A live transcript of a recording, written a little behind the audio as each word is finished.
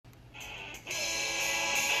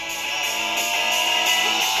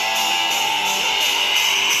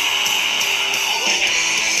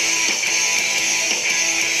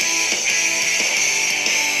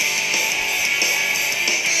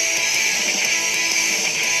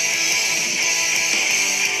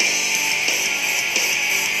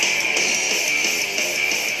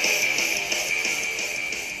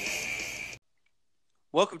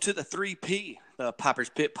Welcome to the 3P, the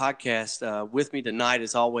Piper's Pit podcast. With me tonight,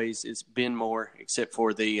 as always, is Ben Moore, except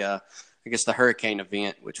for the hurricane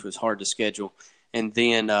event, which was hard to schedule. And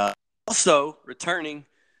then also returning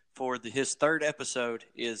for his third episode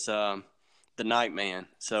is the Nightman.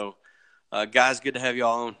 So, guys, good to have you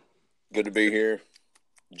all on. Good to be here.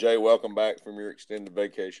 Jay, welcome back from your extended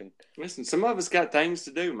vacation. Listen, some of us got things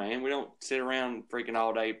to do, man. We don't sit around freaking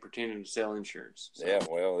all day pretending to sell insurance. So. Yeah,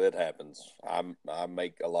 well, it happens. I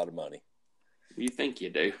make a lot of money. You think you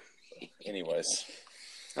do. Anyways.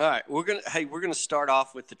 All right, we're gonna start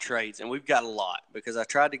off with the trades, and we've got a lot because I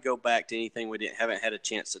tried to go back to anything we haven't had a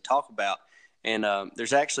chance to talk about, and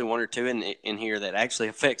there's actually one or two in here that actually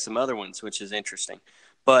affect some other ones, which is interesting.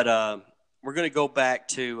 But we're gonna go back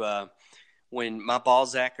to when my ball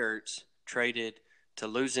Zach Ertz traded to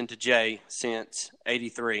losing to Jay since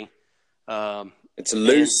 '83. It's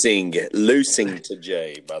losing to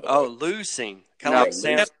Jay, by the way. Oh, losing. Kind of like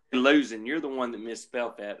Sam. Losing. You're the one that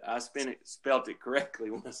misspelled that. I spelled it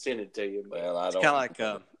correctly when I sent it to you. Well, I don't. It's kind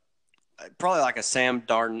of like probably like a Sam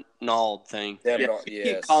Darnold thing.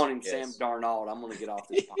 Keep calling him Sam Darnold. I'm going to get off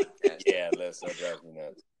this podcast. Yeah, let's drive me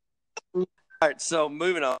nuts. All right, so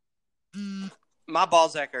moving on. My ball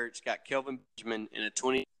Zach Ertz got Kelvin Benjamin in a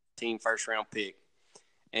 2019 first-round pick.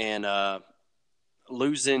 And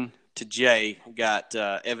losing to Jay got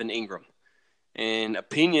Evan Ingram. And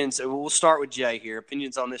opinions, we'll start with Jay here.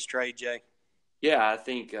 Opinions on this trade, Jay? Yeah, I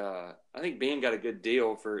think Ben got a good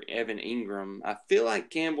deal for Evan Ingram. I feel like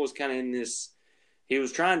Campbell's kind of in this – he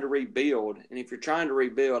was trying to rebuild. And if you're trying to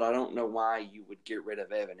rebuild, I don't know why you would get rid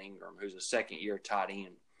of Evan Ingram, who's a second-year tight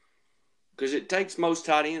end. Because it takes most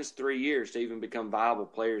tight ends 3 years to even become viable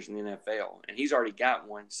players in the NFL. And he's already got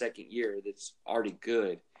one second year that's already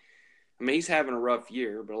good. I mean, he's having a rough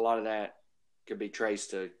year, but a lot of that could be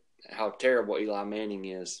traced to how terrible Eli Manning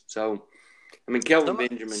is. So, I mean, Kelvin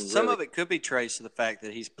Benjamin. Some of it could be traced to the fact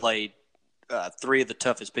that he's played three of the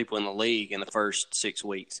toughest people in the league in the first 6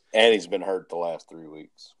 weeks. And he's been hurt the last 3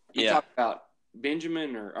 weeks. You talk about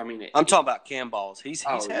Benjamin, I'm talking about camballs. He's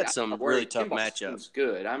had some really tough matchups.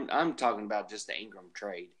 Good. I'm talking about just the Ingram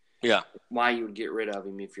trade. Yeah. Why you would get rid of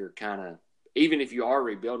him if you're even if you are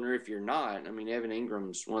rebuilding or if you're not. I mean, Evan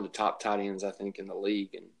Ingram's one of the top tight ends, I think, in the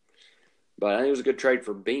league. But I think it was a good trade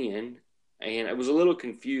for Ben. And it was a little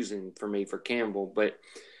confusing for me for Campbell. But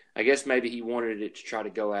I guess maybe he wanted it to try to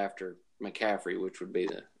go after McCaffrey, which would be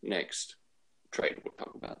the next trade we'll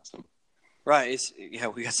talk about. So. Right.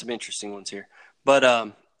 We got some interesting ones here.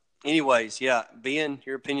 But anyways, yeah, Ben,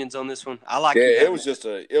 your opinions on this one? I like it. Yeah,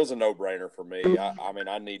 it was a no-brainer for me. I mean,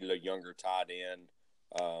 I needed a younger tight end.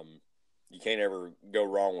 You can't ever go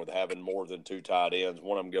wrong with having more than two tight ends.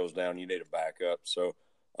 One of them goes down, you need a backup. So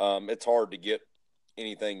it's hard to get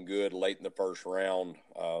anything good late in the first round,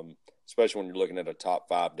 especially when you're looking at a top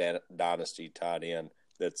 5 Dynasty tight end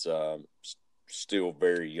that's still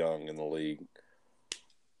very young in the league.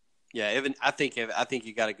 Yeah, Evan, I think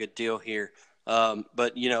you got a good deal here.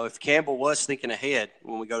 But, if Campbell was thinking ahead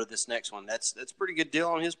when we go to this next one, that's a pretty good deal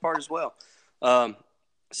on his part as well.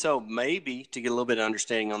 So maybe to get a little bit of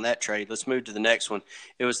understanding on that trade, let's move to the next one.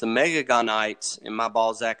 It was the Megagonites and my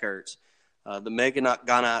ball Zach Ertz. The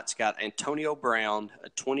Megagonites got Antonio Brown, a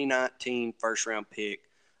 2019 first-round pick,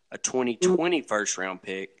 a 2020 first-round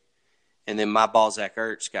pick, and then my ball Zach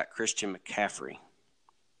Ertz got Christian McCaffrey.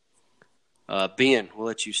 Ben, we'll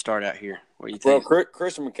let you start out here. What do you think? Well,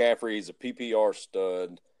 Christian McCaffrey is a PPR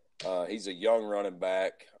stud. He's a young running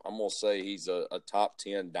back. I'm going to say he's a top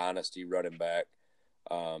 10 Dynasty running back.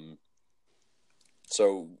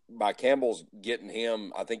 So by Campbell's getting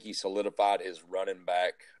him, I think he solidified his running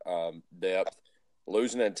back depth.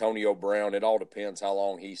 Losing Antonio Brown, it all depends how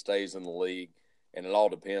long he stays in the league, and it all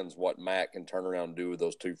depends what Matt can turn around and do with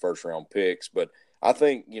those 2 first-round picks. But I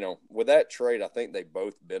think, with that trade, I think they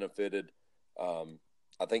both benefited.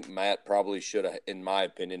 I think Matt probably should have, in my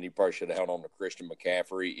opinion, he probably should have held on to Christian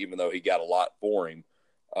McCaffrey, even though he got a lot for him.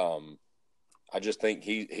 I just think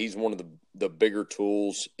he's one of the bigger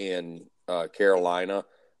tools in Carolina.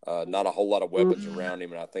 Not a whole lot of weapons around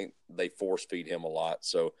him, and I think they force feed him a lot.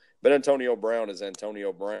 So, but Antonio Brown is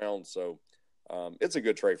Antonio Brown, so it's a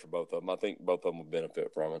good trade for both of them. I think both of them will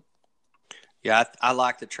benefit from it. Yeah, I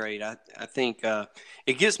like the trade. I think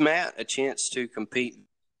it gives Matt a chance to compete.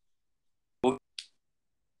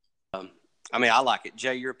 I like it.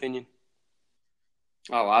 Jay, your opinion?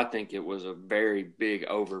 Oh, I think it was a very big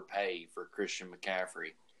overpay for Christian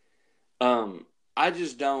McCaffrey. I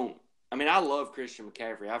just don't – I love Christian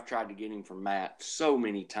McCaffrey. I've tried to get him from Matt so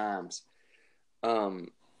many times. But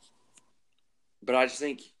I just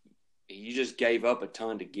think you just gave up a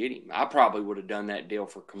ton to get him. I probably would have done that deal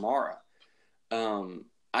for Kamara.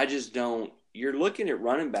 I just don't. You're looking at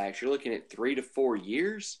running backs. You're looking at 3 to 4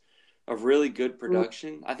 years of really good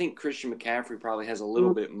production. I think Christian McCaffrey probably has a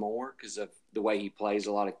little bit more because of the way he plays,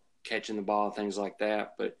 a lot of catching the ball, things like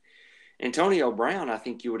that. But Antonio Brown, I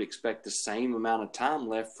think you would expect the same amount of time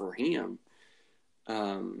left for him.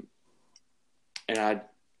 And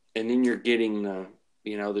then you're getting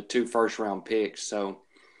the 2 first-round picks. So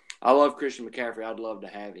I love Christian McCaffrey. I'd love to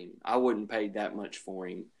have him. I wouldn't pay that much for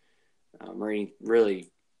him.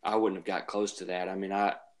 Really, I wouldn't have got close to that. I mean,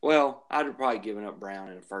 I'd have probably given up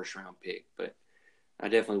Brown in a first-round pick, but I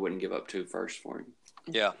definitely wouldn't give up 2 firsts for him.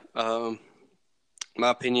 Yeah. My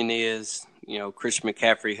opinion is, Christian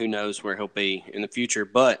McCaffrey, who knows where he'll be in the future,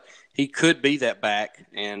 but he could be that back,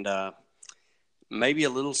 and maybe a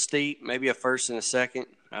little steep, maybe a first and a second.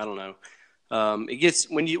 I don't know. It gets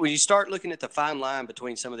when you start looking at the fine line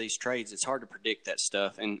between some of these trades, it's hard to predict that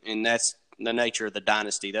stuff, and that's the nature of the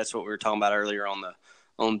dynasty. That's what we were talking about earlier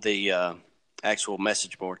on the actual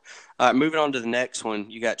message board. All right, moving on to the next one.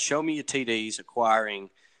 You got Show Me Your TDs acquiring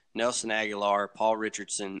Nelson Aguilar, Paul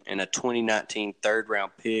Richardson, and a 2019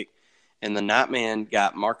 third-round pick. And the Nightman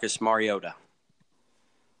got Marcus Mariota.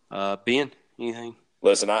 Ben, anything?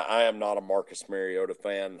 Listen, I am not a Marcus Mariota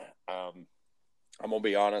fan. I'm going to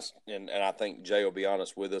be honest, and I think Jay will be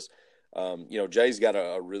honest with us. Jay's got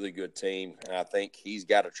a really good team, and I think he's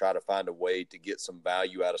got to try to find a way to get some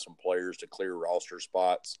value out of some players to clear roster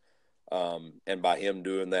spots. And by him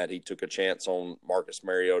doing that, he took a chance on Marcus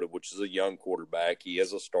Mariota, which is a young quarterback. He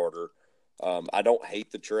is a starter. I don't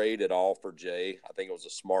hate the trade at all for Jay. I think it was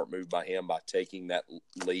a smart move by him by taking that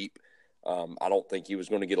leap. I don't think he was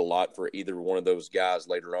going to get a lot for either one of those guys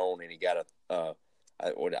later on, and he got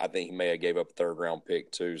I think he may have gave up a third-round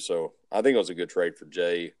pick too. So I think it was a good trade for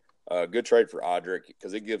Jay. Good trade for Audric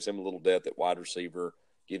because it gives him a little depth at wide receiver,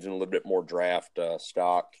 gives him a little bit more draft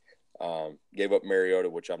stock. Gave up Mariota,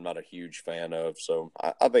 which I'm not a huge fan of. So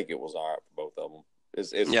I think it was all right for both of them.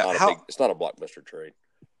 It's not a blockbuster trade.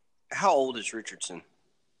 How old is Richardson?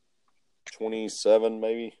 27,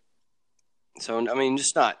 maybe. So, I mean,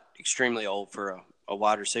 just not extremely old for a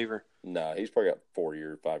wide receiver. No, he's probably got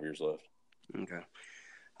 5 years left. Okay.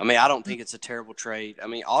 I mean, I don't think it's a terrible trade. I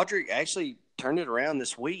mean, Audric actually turned it around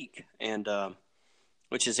this week, and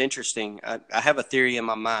which is interesting. I have a theory in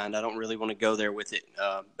my mind. I don't really want to go there with it,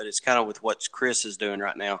 but it's kind of with what Chris is doing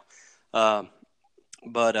right now.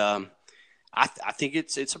 But I think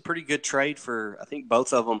it's a pretty good trade for, I think,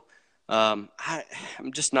 both of them. I'm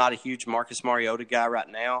just not a huge Marcus Mariota guy right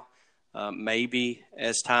now. Maybe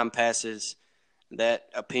as time passes, that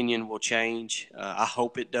opinion will change. I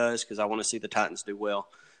hope it does because I want to see the Titans do well.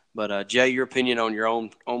 But, Jay, your opinion on your own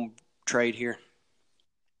trade here?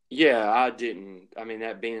 Yeah, I didn't. I mean,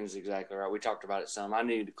 that Ben's exactly right. We talked about it some. I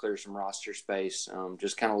needed to clear some roster space,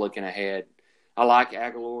 just kind of looking ahead. I like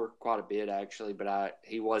Aguilar quite a bit, actually, but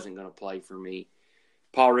he wasn't going to play for me.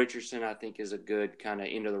 Paul Richardson, I think, is a good kind of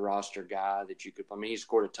end-of-the-roster guy that you could – I mean, he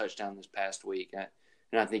scored a touchdown this past week,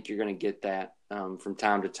 and I think you're going to get that from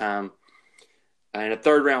time to time. And a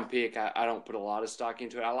third-round pick, I don't put a lot of stock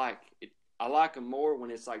into it. I like them more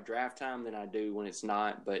when it's like draft time than I do when it's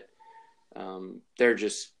not, but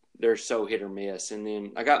they're so hit or miss. And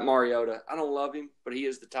then I got Mariota. I don't love him, but he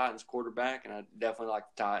is the Titans quarterback, and I definitely like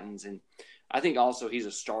the Titans. And I think also he's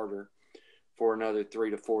a starter for another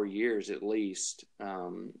 3 to 4 years at least.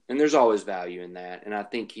 And there's always value in that. And I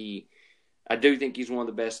do think he's one of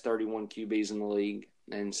the best 31 QBs in the league.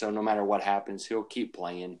 And so no matter what happens, he'll keep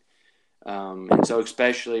playing. And so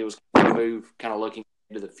especially it was a move kind of looking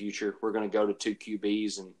into the future. We're going to go to 2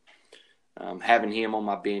 QBs, and having him on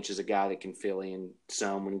my bench is a guy that can fill in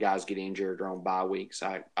some when guys get injured or on bye weeks.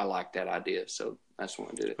 I like that idea, so that's why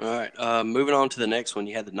I did it. All right, moving on to the next one.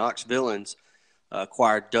 You had the Knox Villains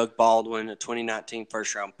acquired Doug Baldwin, a 2019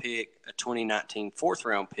 first-round pick, a 2019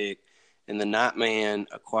 fourth-round pick, and the Nightman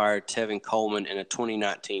acquired Tevin Coleman and a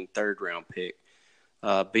 2019 third-round pick.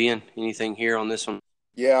 Ben, anything here on this one?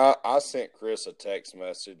 Yeah, I sent Chris a text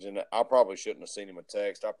message, and I probably shouldn't have sent him a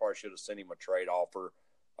text. I probably should have sent him a trade offer.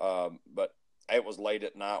 But it was late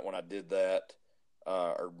at night when I did that,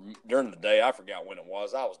 or during the day. I forgot when it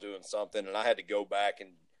was. I was doing something, and I had to go back and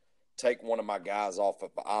take one of my guys off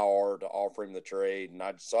of IR to offer him the trade. And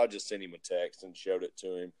I just sent him a text and showed it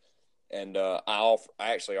to him. And I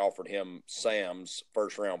actually offered him Sam's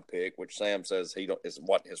first-round pick, which Sam says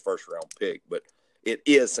wasn't his first-round pick, but it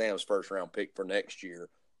is Sam's first-round pick for next year,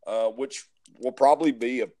 which will probably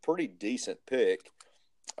be a pretty decent pick.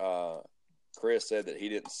 Chris said that he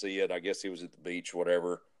didn't see it. I guess he was at the beach,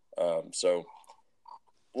 whatever. So,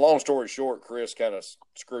 long story short, Chris kind of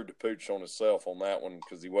screwed the pooch on himself on that one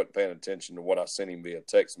because he wasn't paying attention to what I sent him via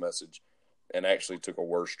text message. and actually took a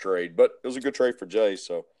worse trade. But it was a good trade for Jay,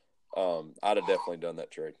 so I'd have definitely done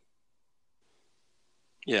that trade.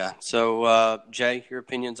 Yeah. So, Jay, your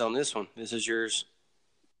opinions on this one? This is yours.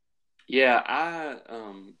 Yeah,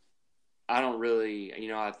 I don't really,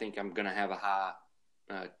 I think I'm going to have a high,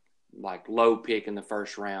 low pick in the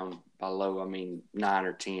first round. By low, I mean 9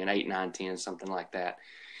 or 10, 8, 9, 10, something like that.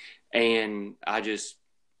 And I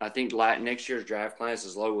think next year's draft class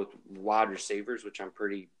is low with wide receivers, which I'm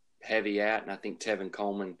pretty heavy at. And I think Tevin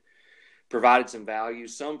Coleman provided some value,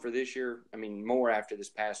 some for this year. I mean, more after this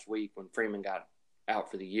past week when Freeman got out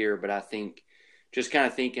for the year. But I think just kind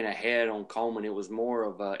of thinking ahead on Coleman, it was more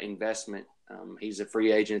of an investment. He's a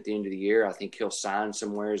free agent at the end of the year. I think he'll sign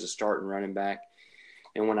somewhere as a starting running back.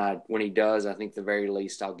 And when he does, I think the very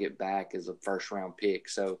least I'll get back as a first-round pick.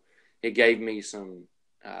 So it gave me some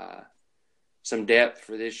depth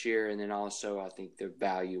for this year, and then also I think the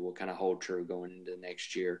value will kind of hold true going into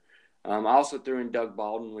next year. I also threw in Doug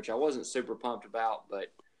Baldwin, which I wasn't super pumped about,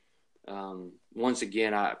 but once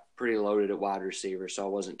again, I pretty loaded at wide receiver, so I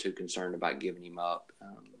wasn't too concerned about giving him up.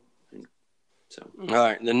 All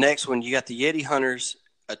right, the next one, you got the Yeti Hunters,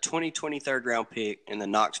 a 2020 third-round pick, and the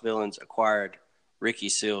Knoxvilleans acquired Ricky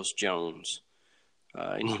Seals-Jones.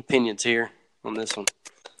 Any opinions here on this one?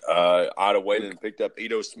 I'd have waited and picked up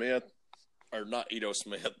Ian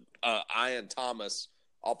Thomas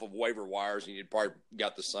off of waiver wires, and you'd probably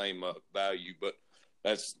got the same value. But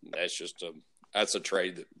that's a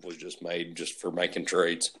trade that was just made just for making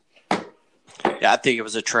trades. Yeah, I think it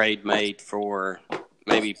was a trade made for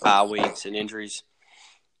maybe bye weeks and injuries.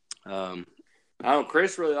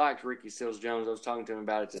 Chris really liked Ricky Seals-Jones. I was talking to him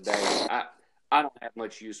about it today. I don't have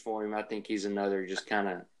much use for him. I think he's another just kind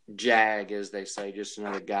of jag, as they say, just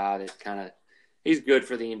another guy that he's good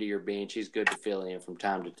for the end of your bench. He's good to fill in from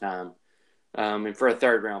time to time. And for a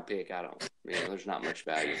third-round pick, there's not much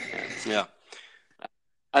value in that. So Yeah.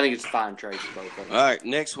 I think it's a fine trade for both of them. All right,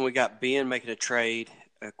 next one we got Ben making a trade,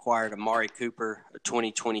 acquired Amari Cooper, a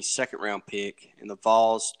 2020 second-round pick, and the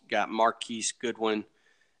Vols got Marquise Goodwin,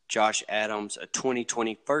 Josh Adams, a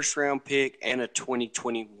 2020 first-round pick, and a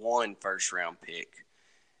 2021 first-round pick.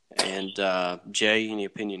 And, Jay, any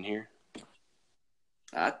opinion here?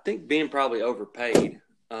 I think Ben probably overpaid.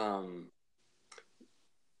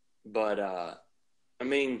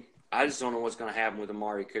 I just don't know what's going to happen with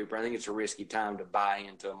Amari Cooper. I think it's a risky time to buy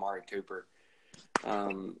into Amari Cooper.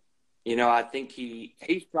 I think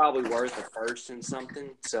he's probably worth a first in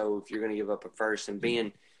something. So if you're going to give up a first, and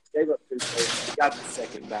Ben gave up 2 firsts, he got the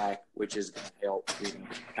second back, which is going to help kind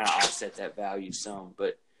of offset that value some.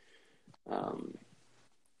 But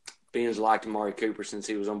Ben's liked Amari Cooper since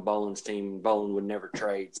he was on Bolin's team. Bolin would never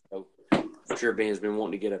trade, so I'm sure Ben's been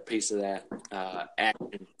wanting to get a piece of that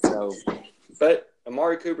action. So, but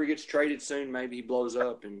Amari Cooper gets traded soon. Maybe he blows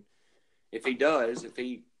up, and if he does, if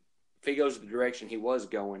he goes the direction he was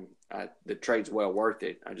going, the trade's well worth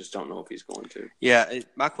it. I just don't know if he's going to. Yeah,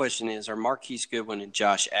 my question is, are Marquise Goodwin and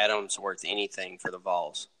Josh Adams worth anything for the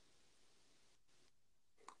Vols?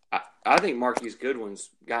 I think Marquise Goodwin's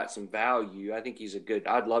got some value. I think he's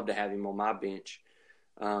I'd love to have him on my bench.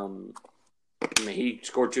 He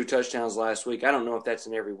scored 2 touchdowns last week. I don't know if that's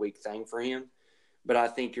an every week thing for him, but I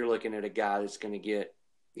think you're looking at a guy that's going to get,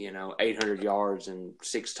 800 yards and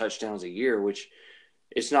 6 touchdowns a year, which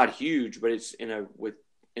it's not huge, but it's in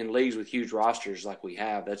leagues with huge rosters like we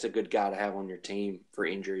have. That's a good guy to have on your team for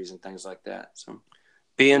injuries and things like that. So,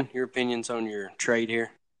 Ben, your opinions on your trade here?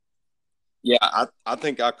 Yeah, I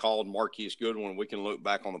think I called Marquise Goodwin. We can look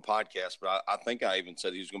back on the podcast, but I think I even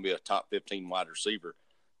said he was going to be a top 15 wide receiver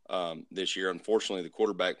this year. Unfortunately, the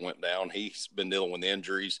quarterback went down. He's been dealing with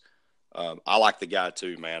injuries. I like the guy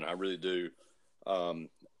too, man. I really do.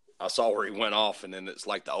 I saw where he went off, and then it's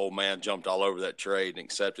like the old man jumped all over that trade and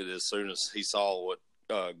accepted it as soon as he saw what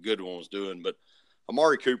Goodwin was doing. But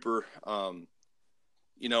Amari Cooper,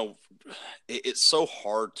 it's so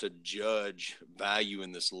hard to judge value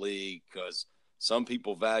in this league because some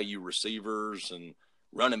people value receivers and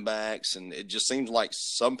running backs, and it just seems like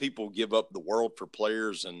some people give up the world for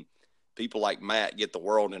players, and people like Matt get the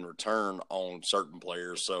world in return on certain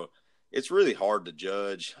players. So it's really hard to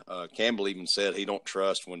judge. Campbell even said he don't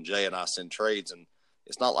trust when Jay and I send trades, and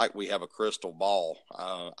it's not like we have a crystal ball.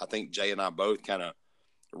 I think Jay and I both kind of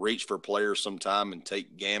reach for players sometime and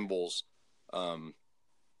take gambles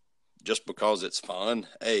just because it's fun,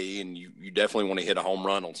 and you definitely want to hit a home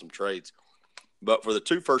run on some trades. But for the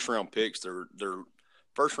 2 first-round picks, they're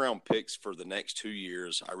first-round picks for the next 2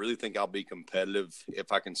 years. I really think I'll be competitive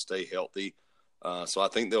if I can stay healthy. So I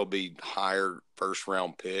think there'll be higher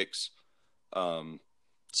first-round picks.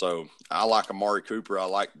 So I like Amari Cooper. I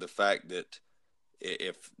like the fact that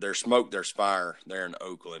if there's smoke, there's fire there in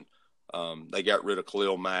Oakland. They got rid of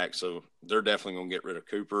Khalil Mack, so they're definitely going to get rid of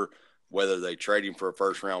Cooper. Whether they trade him for a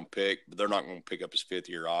first-round pick, but they're not going to pick up his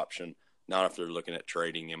fifth-year option, not if they're looking at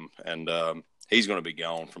trading him. And he's going to be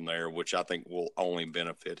gone from there, which I think will only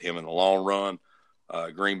benefit him in the long run.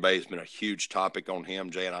 Green Bay's been a huge topic on him.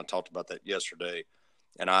 Jay and I talked about that yesterday,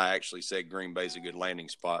 and I actually said Green Bay's a good landing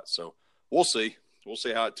spot. So we'll see. We'll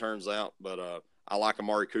see how it turns out. But I like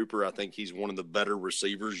Amari Cooper. I think he's one of the better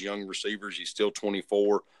receivers, young receivers. He's still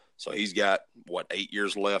 24, so he's got, 8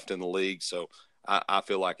 years left in the league. So I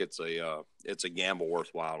feel like it's a gamble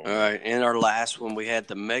worthwhile. All right, and our last one, we had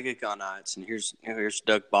the Megagonites, and here's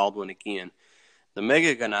Doug Baldwin again. The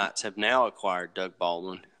Megagonites have now acquired Doug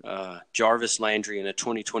Baldwin, Jarvis Landry, and a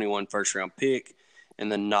 2021 first-round pick,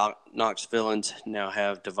 and the Knoxvilleans now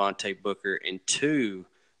have Devontae Booker and 2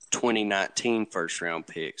 2019 first-round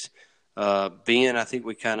picks. Ben, I think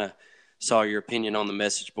we kind of saw your opinion on the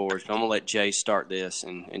message boards, but I'm going to let Jay start this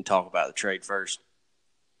and talk about the trade first.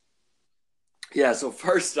 Yeah, so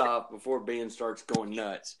first off, before Ben starts going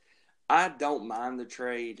nuts, I don't mind the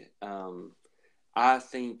trade. I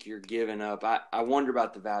think you're giving up. I wonder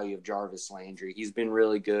about the value of Jarvis Landry. He's been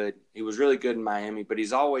really good. He was really good in Miami, but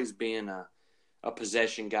he's always been a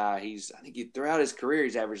possession guy. I think throughout his career,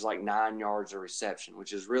 he's averaged like 9 yards a reception,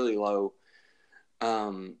 which is really low.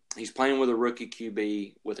 He's playing with a rookie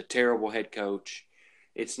QB with a terrible head coach.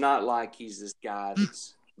 It's not like he's this guy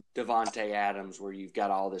that's Devontae Adams where you've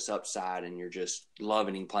got all this upside and you're just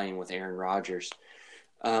loving him playing with Aaron Rodgers.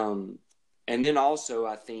 And then also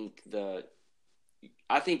I think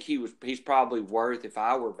he's probably worth, if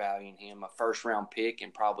I were valuing him, a first-round pick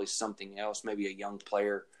and probably something else, maybe a young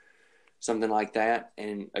player, something like that,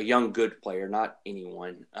 and a young good player, not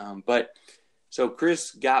anyone. So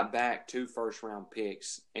Chris got back 2 first-round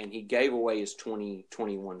picks, and he gave away his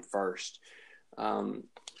 2021 first.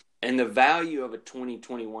 And the value of a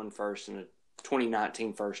 2021 first and a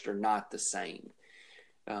 2019 first are not the same.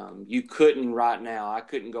 You couldn't right now. I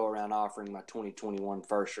couldn't go around offering my 2021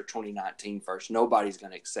 first or 2019 first. Nobody's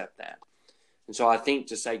going to accept that. And so I think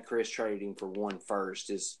to say Chris traded him for 1 first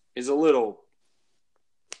is a little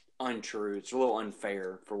untrue. It's a little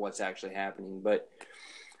unfair for what's actually happening. But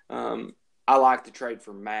I like the trade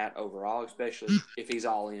for Matt overall, especially if he's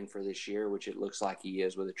all in for this year, which it looks like he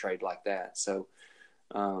is with a trade like that. So,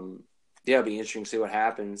 it'll be interesting to see what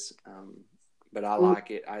happens. But I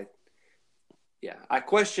like it. I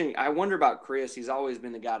wonder about Chris. He's always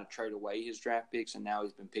been the guy to trade away his draft picks, and now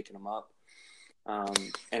he's been picking them up.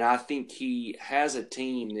 And I think he has a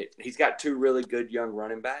team that he's got 2 really good young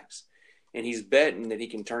running backs, and he's betting that he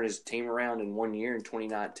can turn his team around in 1 year in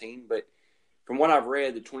 2019. But from what I've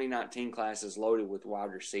read, the 2019 class is loaded with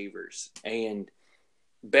wide receivers, and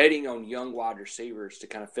betting on young wide receivers to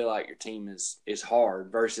kind of fill out your team is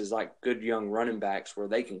hard versus like good young running backs where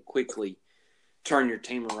they can quickly turn your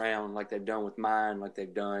team around like they've done with mine, like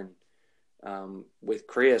they've done with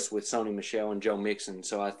Chris, with Sony Michel and Joe Mixon.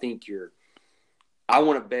 So I think I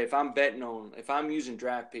want to bet, if I'm using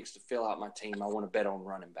draft picks to fill out my team, I want to bet on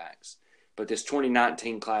running backs. But this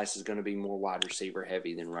 2019 class is going to be more wide receiver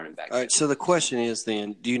heavy than running back. All right, so the question is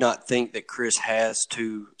then, do you not think that Chris has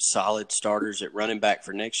 2 solid starters at running back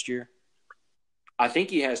for next year? I think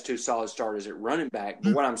he has 2 solid starters at running back.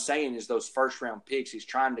 But what I'm saying is those first-round picks he's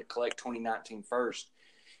trying to collect 2019 first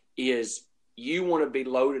is you want to be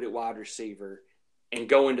loaded at wide receiver and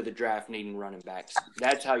go into the draft needing running backs.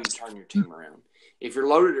 That's how you turn your team around. If you're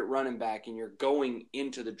loaded at running back and you're going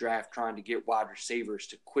into the draft trying to get wide receivers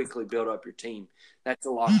to quickly build up your team, that's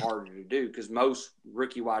a lot harder to do because most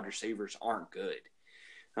rookie wide receivers aren't good.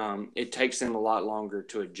 It takes them a lot longer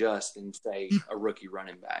to adjust than, say, a rookie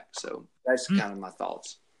running back. So that's kind of my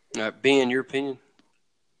thoughts. Ben, your opinion?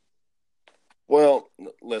 Well,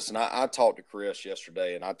 listen, I talked to Chris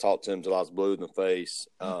yesterday, and I talked to him till I was blue in the face.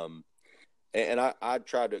 And I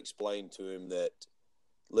tried to explain to him that,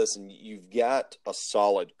 listen, you've got a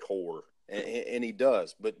solid core, and he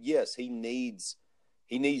does. But, yes, he needs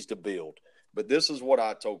to build. But this is what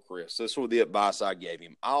I told Chris. This was the advice I gave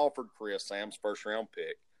him. I offered Chris Sam's first-round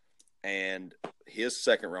pick and his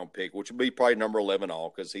second-round pick, which would be probably number 11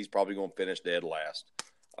 all because he's probably going to finish dead last.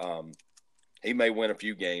 He may win a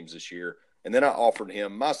few games this year. And then I offered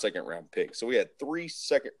him my second-round pick. So we had 3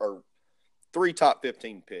 top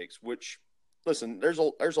 15 picks, which – listen, there's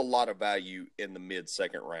a lot of value in the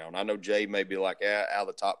mid-second round. I know Jay may be like, out of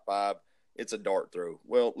the top 5, it's a dart throw.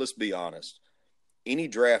 Well, let's be honest. Any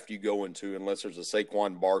draft you go into, unless there's a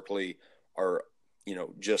Saquon Barkley or,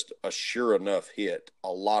 just a sure enough hit, a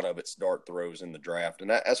lot of it's dart throws in the draft.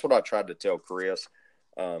 And that's what I tried to tell Chris.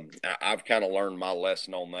 I've kind of learned my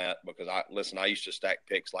lesson on that because I used to stack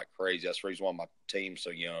picks like crazy. That's the reason why my team's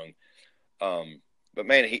so young. But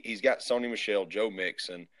man, he's got Sony Michel, Joe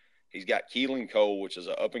Mixon. He's got Keelan Cole, which is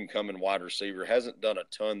an up and coming wide receiver. Hasn't done a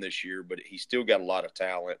ton this year, but he's still got a lot of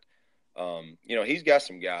talent. He's got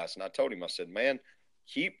some guys, and I told him, I said, man,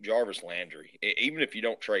 keep Jarvis Landry. Even if you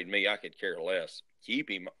don't trade me, I could care less. Keep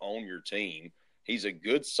him on your team. He's a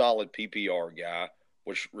good, solid PPR guy,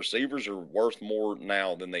 which receivers are worth more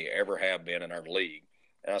now than they ever have been in our league.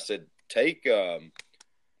 And I said, take Doug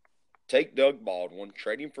Baldwin,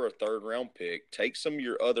 trade him for a third-round pick. Take some of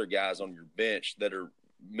your other guys on your bench that are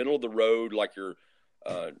middle of the road, like your,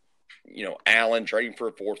 Allen, trade him for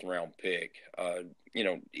a fourth-round pick.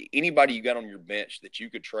 Anybody you got on your bench that you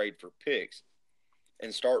could trade for picks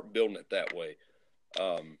and start building it that way.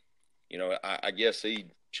 I guess he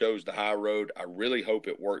chose the high road. I really hope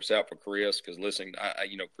it works out for Chris because, listen,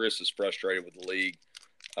 Chris is frustrated with the league,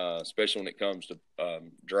 especially when it comes to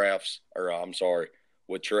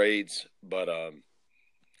with trades. But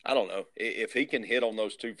I don't know. If he can hit on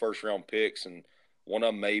those 2 first-round picks and one of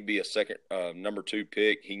them may be a second number 2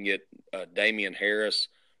 pick, he can get Damian Harris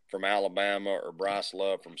from Alabama or Bryce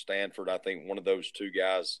Love from Stanford. I think one of those 2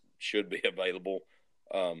 guys should be available,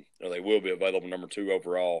 or they will be available number 2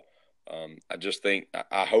 overall. I just think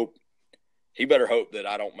I hope he better hope that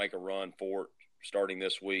I don't make a run for it starting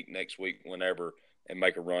this week, next week, whenever, and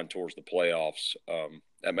make a run towards the playoffs.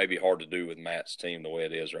 That may be hard to do with Matt's team the way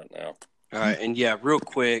it is right now. All right, and yeah, real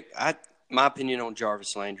quick, my opinion on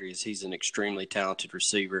Jarvis Landry is he's an extremely talented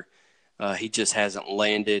receiver. He just hasn't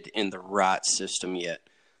landed in the right system yet.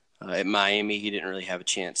 At Miami, he didn't really have a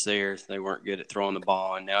chance there. They weren't good at throwing the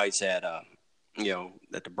ball, and now he's at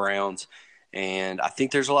the Browns. And I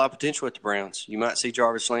think there's a lot of potential at the Browns. You might see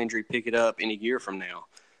Jarvis Landry pick it up in a year from now.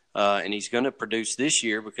 And he's going to produce this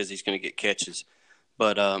year because he's going to get catches.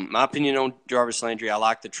 But my opinion on Jarvis Landry, I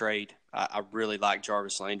like the trade. I really like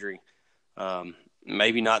Jarvis Landry.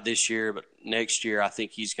 Maybe not this year, but next year I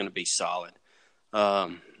think he's going to be solid.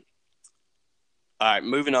 All right,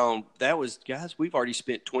 moving on. Guys, we've already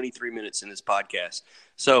spent 23 minutes in this podcast.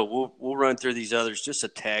 So we'll run through these others just a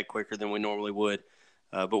tad quicker than we normally would.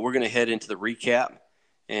 But we're going to head into the recap,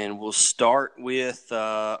 and we'll start with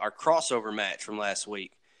our crossover match from last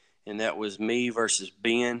week, and that was me versus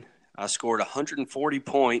Ben. I scored 140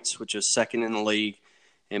 points, which was second in the league,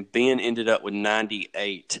 and Ben ended up with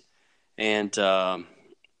 98. And, I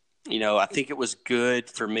think it was good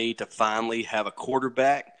for me to finally have a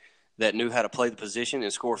quarterback that knew how to play the position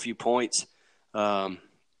and score a few points. I'm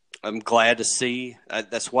glad to see.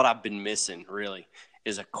 That's what I've been missing, really,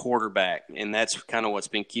 is a quarterback, and that's kind of what's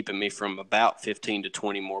been keeping me from about 15 to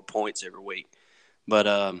 20 more points every week. But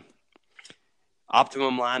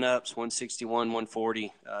optimum lineups, 161,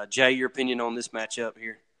 140. Jay, your opinion on this matchup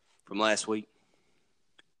here from last week?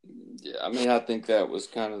 Yeah, I think that was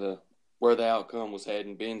kind of where the outcome was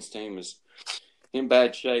heading. Ben's team is in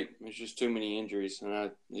bad shape. There's just too many injuries,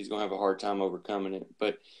 and he's going to have a hard time overcoming it.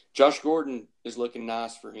 But Josh Gordon is looking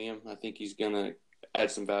nice for him. I think he's going to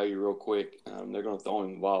add some value real quick. They're going to throw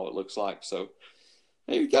him the ball, it looks like. So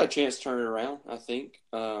you got a chance to turn it around, I think.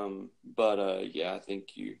 I think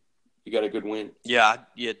you got a good win. Yeah,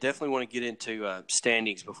 definitely want to get into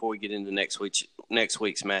standings before we get into next week's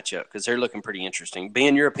matchup because they're looking pretty interesting.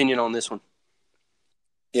 Ben, your opinion on this one?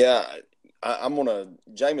 Yeah, I'm going to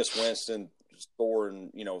 – Jameis Winston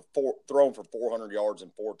scoring, throwing for 400 yards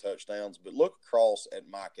and 4 touchdowns. But look across at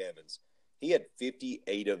Mike Evans. He had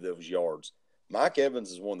 58 of those yards. Mike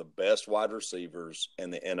Evans is one of the best wide receivers in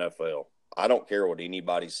the NFL. I don't care what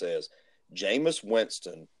anybody says. Jameis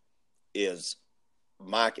Winston is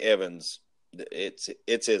Mike Evans. It's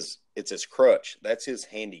his crutch. That's his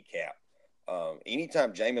handicap.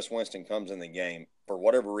 Anytime Jameis Winston comes in the game, for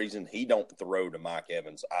whatever reason, he don't throw to Mike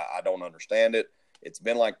Evans. I don't understand it. It's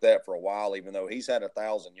been like that for a while, even though he's had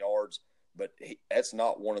 1,000 yards. But that's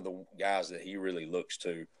not one of the guys that he really looks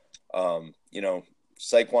to.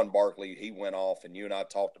 Saquon Barkley, he went off, and you and I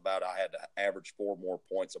talked about I had to average 4 more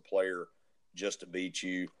points a player just to beat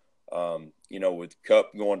you. With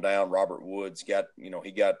Kupp going down, Robert Woods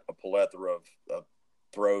he got a plethora of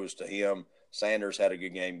throws to him. Sanders had a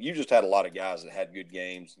good game. You just had a lot of guys that had good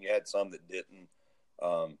games, and you had some that didn't.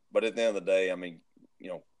 But at the end of the day,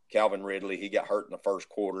 Calvin Ridley, he got hurt in the first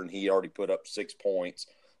quarter, and he already put up 6 points.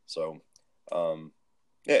 So,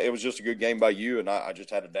 it was just a good game by you, and I just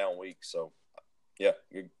had a down week. So, yeah,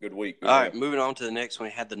 good week. Good All game. right, moving on to the next one.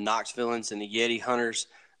 We had the Knoxvilleans and the Yeti Hunters.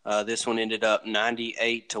 This one ended up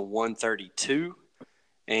 98 to 132.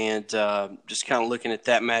 And just kind of looking at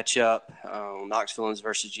that matchup, Knoxvilleans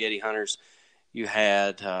versus Yeti Hunters, you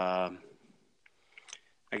had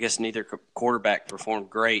I guess neither quarterback performed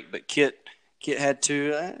great, but Kit had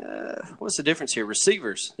two. What's the difference here?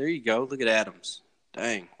 Receivers. There you go. Look at Adams.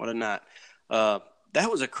 Dang, what a night. That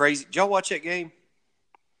was a crazy. Did y'all watch that game?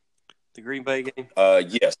 The Green Bay game?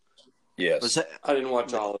 Yes. Yes. I didn't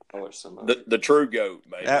watch all of it. I watched some of it. The true GOAT,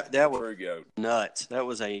 baby. That was true GOAT. Nuts. That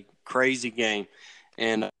was a crazy game.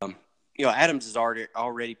 And, Adams has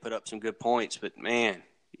already put up some good points, but, man,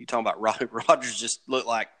 you talking about Rodgers just looked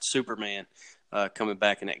like Superman coming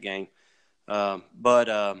back in that game.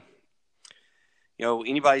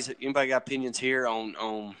 Anybody got opinions here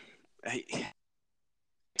on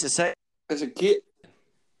to say as a kid?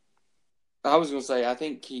 I was going to say I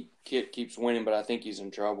think Kit keeps winning, but I think he's in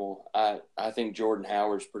trouble. I think Jordan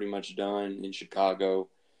Howard's pretty much done in Chicago.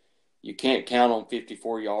 You can't count on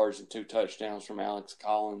 54 yards and 2 touchdowns from Alex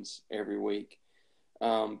Collins every week.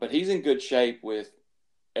 But he's in good shape with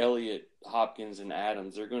Elliott, Hopkins, and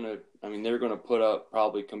Adams. They're going to put up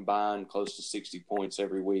probably combined close to 60 points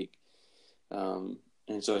every week. And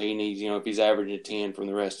so he needs, if he's averaging 10 from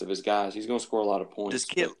the rest of his guys, he's going to score a lot of points.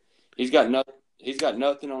 He's got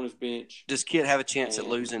nothing on his bench. Does Kit have a chance at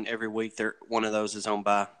losing every week? One of those is on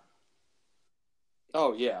bye.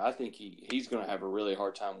 Oh yeah, I think he's going to have a really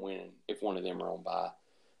hard time winning if one of them are on bye,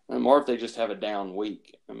 or if they just have a down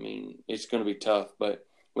week. It's going to be tough. But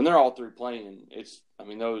when they're all through playing,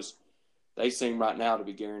 those they seem right now to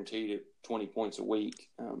be guaranteed at 20 points a week.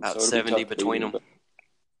 About 70 between them.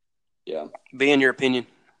 Yeah. Be in your opinion?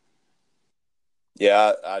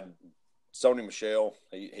 Yeah, Sony Michel,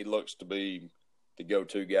 he looks to be the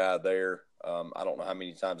go-to guy there. I don't know how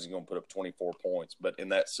many times he's going to put up 24 points, but in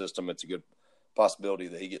that system, it's a good possibility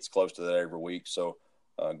that he gets close to that every week. So,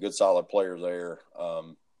 good, solid player there.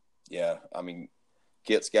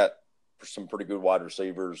 Kit's got some pretty good wide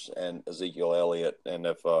receivers and Ezekiel Elliott, and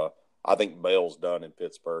I think Bell's done in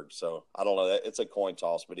Pittsburgh. So, I don't know. It's a coin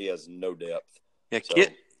toss, but he has no depth. Yeah, so,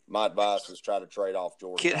 Kit. My advice is try to trade off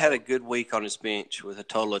Jordan. Kit had a good week on his bench with a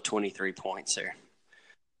total of 23 points there.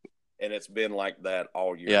 And it's been like that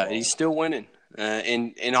all year. Yeah, long. He's still winning.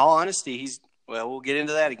 And in all honesty, we'll get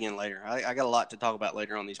into that again later. I got a lot to talk about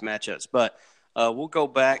later on these matchups. But we'll go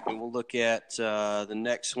back and we'll look at the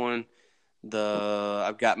next one.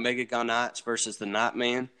 I've got Mega Gonites versus the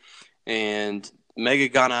Nightman. And Mega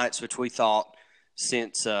Gonites, which we thought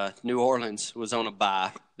since New Orleans was on a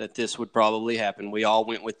bye that this would probably happen. We all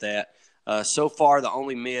went with that. So far, the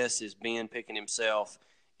only miss is Ben picking himself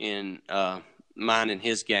in mine in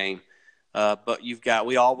his game. But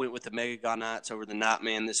we all went with the Mega Gonites over the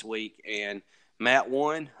Nightman this week, and Matt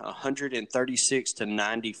won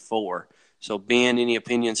 136-94. So, Ben, any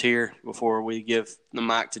opinions here before we give the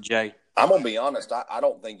mic to Jay? I'm going to be honest. I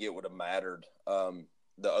don't think it would have mattered. The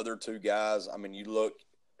other two guys, who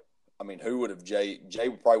would have Jay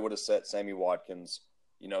probably would have set Sammy Watkins.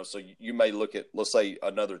 So you may look at, let's say,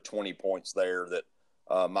 another 20 points there that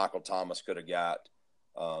Michael Thomas could have got.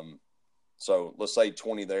 So let's say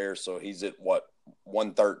 20 there. So he's at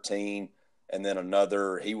 113, and then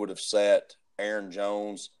he would have set Aaron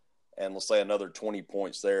Jones, and let's say another 20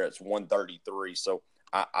 points there. It's 133. So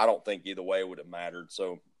I don't think either way it would have mattered.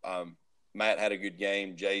 So Matt had a good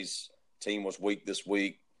game. Jay's team was weak this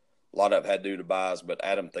week. A lot of it had to do to buys, but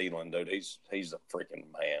Adam Thielen, dude, he's a freaking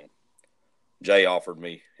man. Jay offered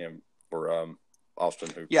me him for Austin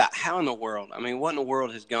Hooper. Yeah, how in the world? What in the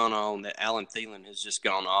world has gone on that Alan Thielen has just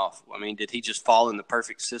gone off? Did he just fall in the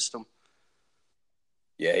perfect system?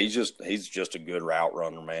 Yeah, he's just a good route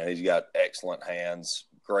runner, man. He's got excellent hands,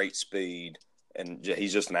 great speed, and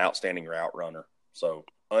he's just an outstanding route runner. So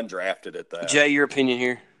undrafted at that. Jay, your opinion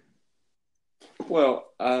here?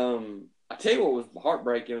 Well, I tell you what was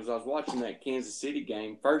heartbreaking was I was watching that Kansas City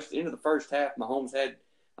game. Into the first half, Mahomes had,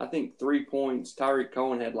 I think, 3 points. Tyreek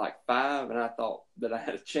Cohen had like 5, and I thought that I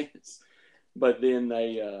had a chance. But then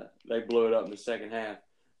they blew it up in the second half.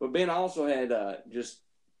 But Ben also had, just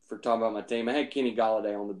for talking about my team, I had Kenny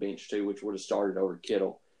Golladay on the bench too, which would have started over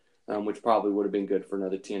Kittle, which probably would have been good for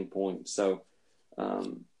another 10 points. So,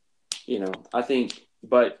 I think –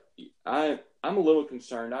 but I'm a little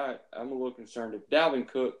concerned. I'm a little concerned if Dalvin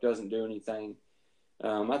Cook doesn't do anything.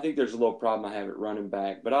 I think there's a little problem I have at running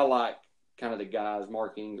back, but I like kind of the guys,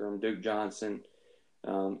 Mark Ingram, Duke Johnson.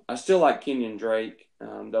 I still like Kenyon Drake.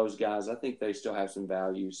 Those guys, I think they still have some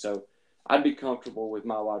value. So I'd be comfortable with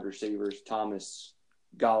my wide receivers, Thomas,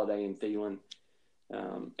 Golladay, and Thielen,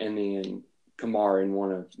 and then Kamara and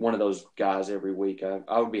one of those guys every week.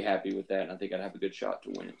 I would be happy with that, and I think I'd have a good shot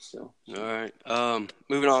to win it. So, all right.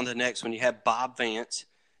 Moving on to the next one, you have Bob Vance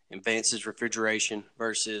and Vance's Refrigeration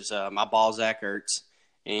versus my ball Zach Ertz,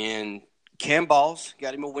 and camballs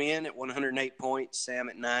got him a win at 108 points. Sam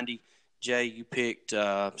at 90, Jay, you picked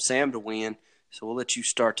Sam to win, so we'll let you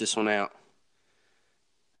start this one out.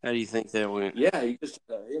 How do you think that went? Yeah, he just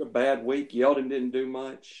had a bad week. Yeldon didn't do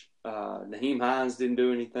much. Naheem Hines didn't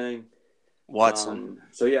do anything. Watson.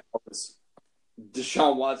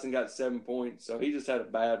 Deshaun Watson got 7 points, so he just had a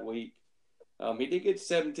bad week. He did get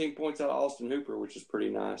 17 points out of Austin Hooper, which is pretty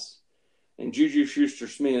nice. And Juju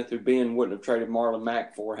Schuster-Smith, who Ben wouldn't have traded Marlon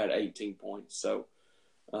Mack for, had 18 points. So,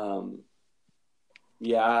 I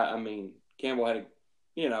mean, Campbell had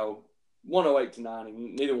 108 to 90.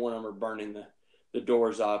 Neither one of them are burning the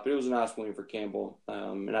doors off. But it was a nice win for Campbell,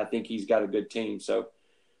 and I think he's got a good team. So,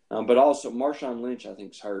 but also Marshawn Lynch, I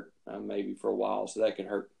think, is hurt maybe for a while, so that can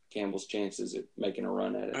hurt Campbell's chances at making a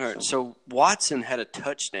run at it. All right, so Watson had a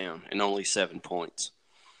touchdown and only 7 points.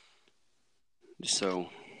 So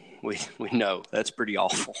we know that's pretty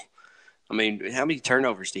awful. I mean, how many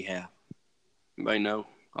turnovers do you have? Anybody know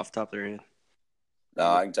off the top of their head? No,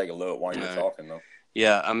 I can take a look while you're talking, though.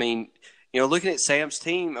 Yeah, I mean, looking at Sam's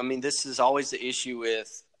team, I mean, this is always the issue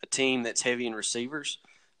with a team that's heavy in receivers.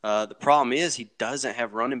 The problem is he doesn't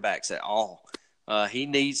have running backs at all. He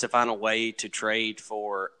needs to find a way to trade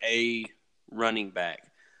for a running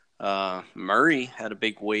back. Murray had a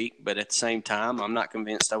big week, but at the same time, I'm not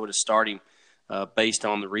convinced I would have started him based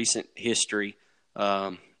on the recent history.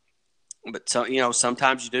 But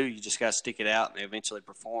sometimes you do. You just got to stick it out, and they eventually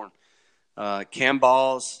perform.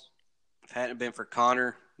 Camballs, if it hadn't been for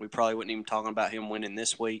Connor, we probably wouldn't even talking about him winning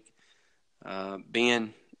this week.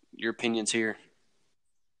 Ben, your opinions here?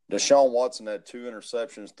 Deshaun Watson had 2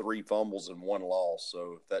 interceptions, 3 fumbles, and 1 loss.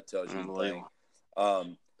 So if that tells you anything,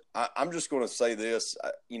 I'm just going to say this.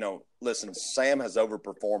 Listen, Sam has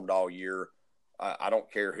overperformed all year. I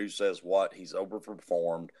don't care who says what. He's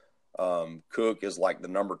overperformed. Cook is like the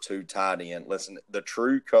number 2 tight end. Listen, the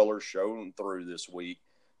true colors showed through this week.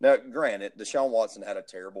 Now, granted, Deshaun Watson had a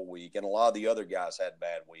terrible week, and a lot of the other guys had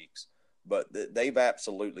bad weeks. But they've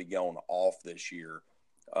absolutely gone off this year.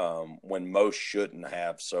 When most shouldn't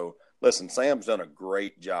have. So, listen, Sam's done a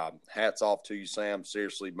great job. Hats off to you, Sam.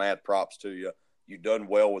 Seriously, mad props to you. You've done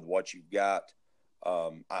well with what you've got.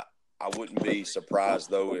 I wouldn't be surprised,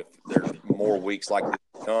 though, if there's more weeks like this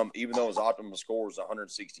to come, even though his optimum score is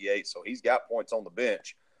 168. So, he's got points on the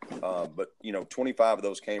bench. But 25 of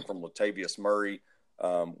those came from Latavius Murray.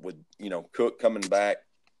 With, Cook coming back,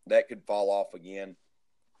 that could fall off again.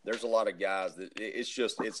 There's a lot of guys that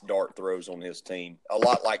it's dart throws on his team, a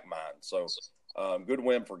lot like mine. So, good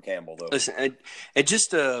win for Campbell, though. Listen, and just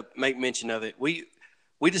to make mention of it, we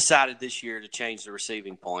decided this year to change the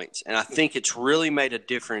receiving points, and I think it's really made a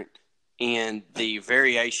difference in the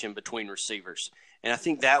variation between receivers. And I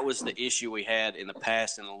think that was the issue we had in the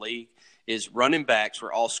past in the league is running backs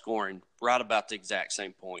were all scoring right about the exact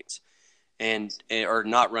same points. Or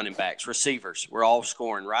not running backs, receivers were all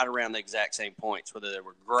scoring right around the exact same points, whether they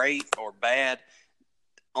were great or bad.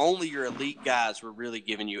 Only your elite guys were really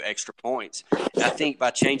giving you extra points. And I think by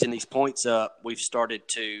changing these points up, we've started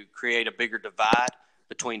to create a bigger divide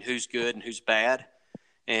between who's good and who's bad.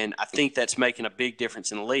 And I think that's making a big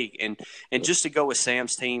difference in the league. And just to go with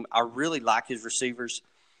Sam's team, I really like his receivers.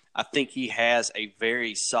 I think he has a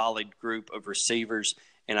very solid group of receivers,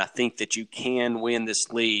 and I think that you can win this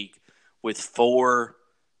league with 4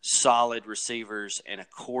 solid receivers and a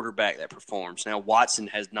quarterback that performs. Now, Watson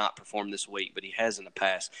has not performed this week, but he has in the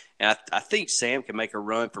past. And I think Sam can make a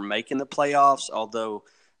run for making the playoffs, although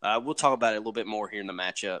we'll talk about it a little bit more here in the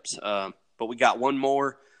matchups. But we got one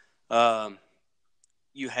more.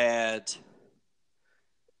 You had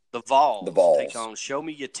the Vols take on Show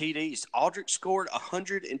Me Your TDs. Aldrich scored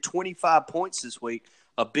 125 points this week,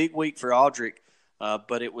 a big week for Aldrich,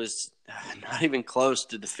 but it was not even close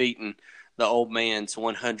to defeating the old man's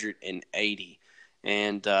 180.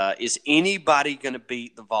 And is anybody going to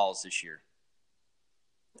beat the Vols this year?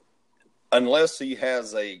 Unless he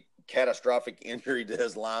has a catastrophic injury to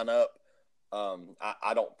his lineup,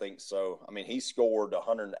 I don't think so. I mean, he scored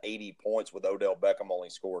 180 points with Odell Beckham only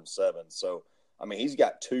scored 7. So, I mean, he's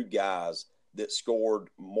got 2 guys that scored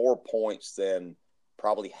more points than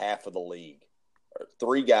probably half of the league.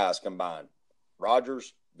 3 guys combined,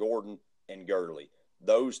 Rodgers, Gordon, and Gurley.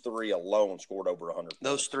 Those 3 alone scored over 100 points.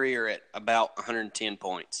 Those 3 are at about 110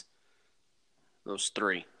 points. Those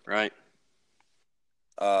 3, right?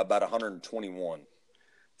 About 121.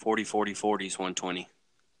 40, 40, 40 is 120.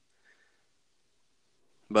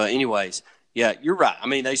 But anyways, yeah, you're right. I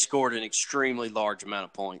mean, they scored an extremely large amount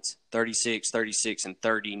of points, 36, 36, and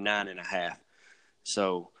 39.5.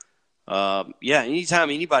 So, anytime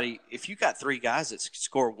anybody – if you got 3 guys that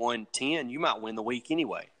score 110, you might win the week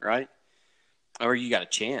anyway, right? Or you got a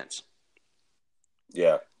chance.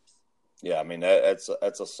 Yeah. Yeah, I mean that's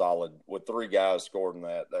a solid with 3 guys scoring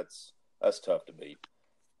that. That's tough to beat.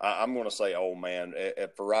 I'm going to say, oh man,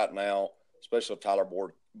 for right now, especially if Tyler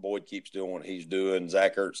Boyd keeps doing what he's doing,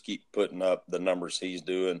 Zach Ertz keep putting up the numbers he's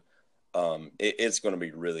doing. It's going to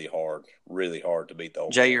be really hard to beat the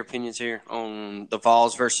old Jay, man. your opinions here on the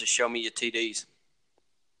Vols versus Show Me Your TDs?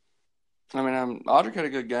 I mean, Audric had a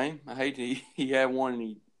good game. I hate he had one and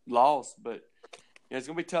he lost, but yeah, it's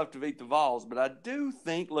going to be tough to beat the Vols. But I do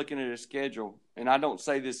think, looking at his schedule, and I don't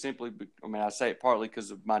say this simply, I say it partly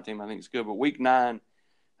because of my team. I think it's good, but Week 9,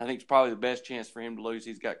 I think it's probably the best chance for him to lose.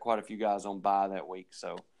 He's got quite a few guys on bye that week,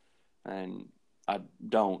 and I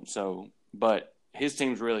don't. But his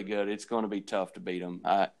team's really good. It's going to be tough to beat him.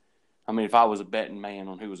 I mean, if I was a betting man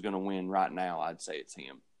on who was going to win right now, I'd say it's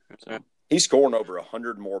him. So. He's scoring over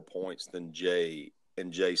 100 more points than Jay,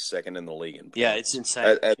 and Jay's second in the league in points. Yeah, it's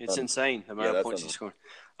insane. It's insane the amount of points he's scoring.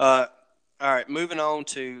 All right, moving on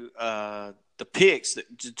to the picks.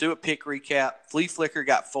 To do a pick recap, Flea Flicker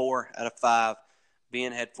got 4 out of 5.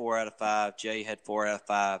 Ben had 4 out of 5. Jay had 4 out of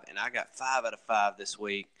 5. And I got 5 out of 5 this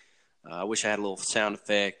week. I wish I had a little sound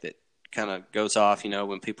effect that kind of goes off,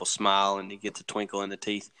 when people smile and you get the twinkle in the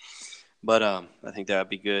teeth. But I think that would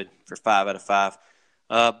be good for 5 out of 5.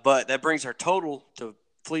 But that brings our total to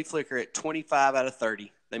Flea Flicker at 25 out of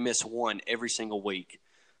 30. They miss 1 every single week.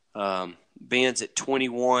 Ben's at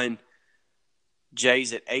 21.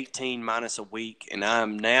 Jay's at 18 minus a week. And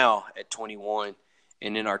I'm now at 21.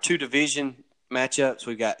 And in our 2 division matchups,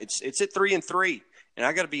 we got it's at 3-3. And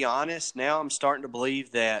I got to be honest, now I'm starting to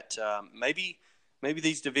believe that maybe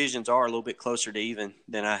these divisions are a little bit closer to even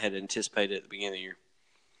than I had anticipated at the beginning of the year.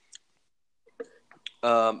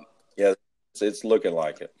 Yeah, it's looking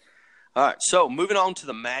like it. All right, so moving on to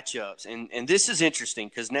the matchups, and this is interesting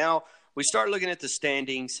because now we start looking at the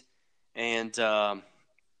standings, and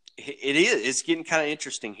it's getting kind of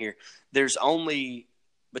interesting here. There's only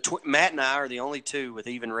between Matt and I are the only 2 with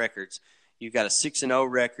even records. You've got a 6-0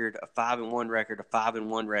 record, a 5-1 record, a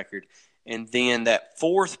 5-1 record, and then that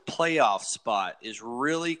 4th playoff spot is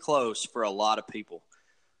really close for a lot of people.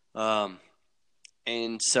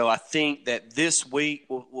 And so I think that this week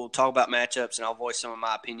we'll talk about matchups, and I'll voice some of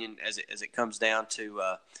my opinion as it comes down to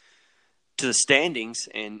the standings,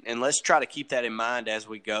 and let's try to keep that in mind as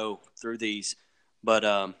we go through these. But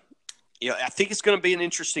I think it's going to be an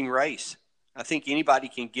interesting race. I think anybody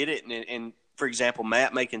can get it, and for example,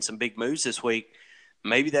 Matt making some big moves this week,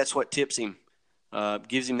 maybe that's what tips him,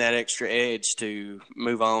 gives him that extra edge to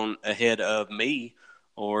move on ahead of me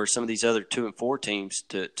or some of these other 2 and 4 teams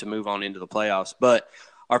to move on into the playoffs. But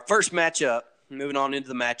our first matchup, moving on into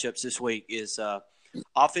the matchups this week, is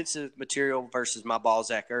offensive material versus my ball,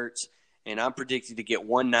 Zach Ertz. And I'm predicted to get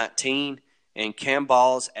 119 and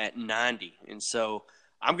camballs at 90. And so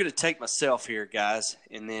I'm going to take myself here, guys,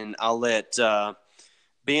 and then I'll let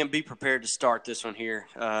Ben be prepared to start this one here.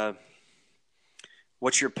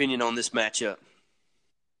 What's your opinion on this matchup?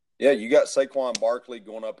 Yeah, you got Saquon Barkley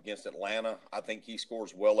going up against Atlanta. I think he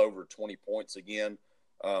scores well over 20 points again.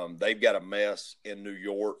 They've got a mess in New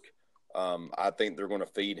York. I think they're going to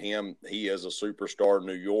feed him. He is a superstar in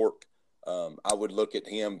New York. I would look at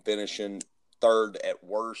him finishing 3rd at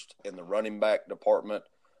worst in the running back department.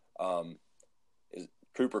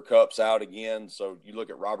 Cooper Kupp's out again, so you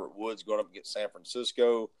look at Robert Woods going up against San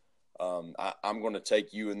Francisco. I'm going to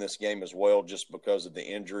take you in this game as well just because of the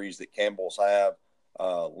injuries that Campbell's have.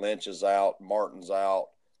 Lynch is out, Martin's out,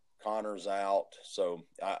 Connor's out. So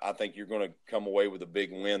I think you're going to come away with a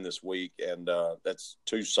big win this week, and that's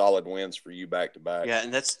 2 solid wins for you back to back. Yeah,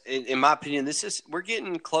 and that's, in my opinion, we're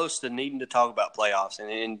getting close to needing to talk about playoffs,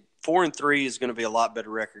 and 4-3 is going to be a lot better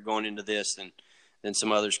record going into this than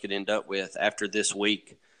some others could end up with after this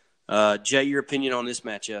week. Jay, your opinion on this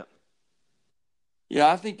matchup? Yeah,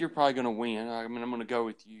 I think you're probably going to win. I mean, I'm going to go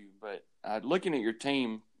with you, but looking at your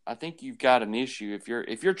team, I think you've got an issue.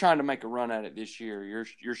 If you're trying to make a run at it this year,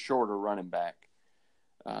 you're short a running back,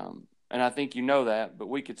 and I think you know that. But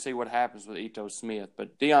we could see what happens with Ito Smith.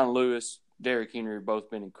 But Deion Lewis, Derrick Henry have both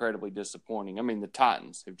been incredibly disappointing. I mean, the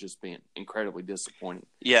Titans have just been incredibly disappointing.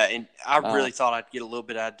 Yeah, and I really thought I'd get a little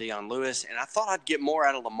bit out of Deion Lewis, and I thought I'd get more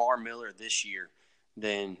out of Lamar Miller this year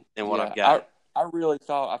than what I've got. I really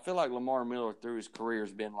thought – I feel like Lamar Miller through his career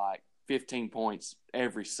has been like 15 points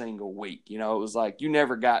every single week. It was like you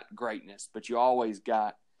never got greatness, but you always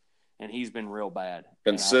got – and he's been real bad.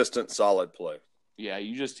 Consistent, solid play. Yeah,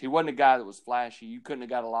 he wasn't a guy that was flashy. You couldn't have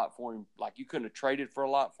got a lot for him. Like, you couldn't have traded for a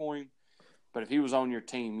lot for him. But if he was on your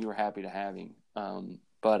team, you were happy to have him.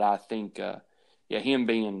 But I think, him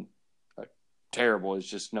being terrible is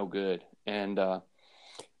just no good. And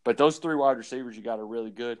but those 3 wide receivers you got are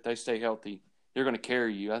really good. They stay healthy. they're going to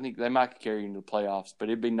carry you. I think they might carry you into the playoffs, but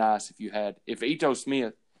it'd be nice if Ito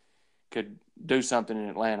Smith could do something in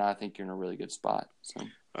Atlanta. I think you're in a really good spot. So.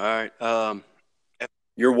 All right.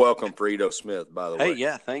 You're welcome for Ito Smith, by the way. Hey,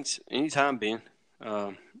 yeah, thanks. Anytime, Ben.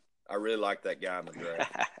 I really like that guy in the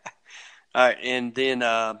draft. All right, and then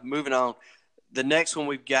moving on, the next one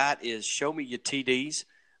we've got is show me your TDs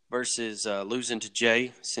versus losing to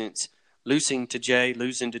Jay since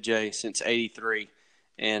 '83.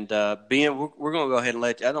 And Ben, we're going to go ahead and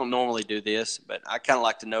let you. I don't normally do this, but I kind of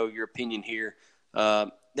like to know your opinion here.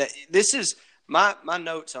 This is my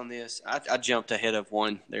notes on this. I jumped ahead of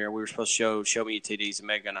one there. We were supposed to show me your TDs, and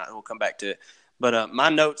Megan and I will come back to it. But my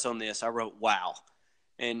notes on this, I wrote wow.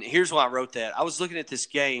 And here's why I wrote that. I was looking at this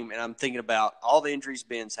game, and I'm thinking about all the injuries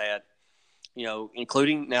Ben's had,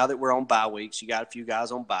 including now that we're on bye weeks. You got a few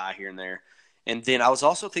guys on bye here and there. And then I was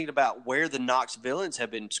also thinking about where the Knox Villains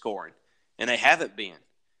have been scoring, and they haven't been.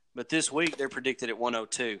 But this week they're predicted at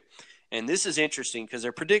 102. And this is interesting because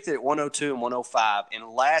they're predicted at 102 and 105. And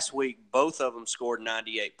last week, both of them scored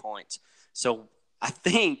 98 points. So I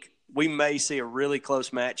think we may see a really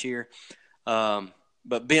close match here.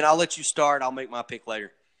 But, Ben, I'll let you start. I'll make my pick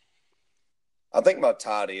later. I think my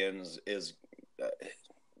tight ends is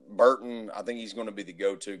Burton. I think he's going to be the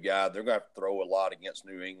go-to guy. They're going to have to throw a lot against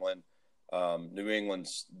New England. New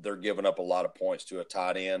England's – they're giving up a lot of points to a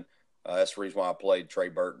tight end. That's the reason why I played Trey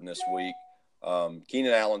Burton this week.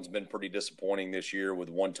 Keenan Allen's been pretty disappointing this year with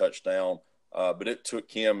one touchdown, but it took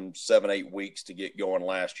him 7-8 weeks to get going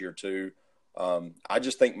last year too. I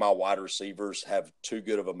just think my wide receivers have too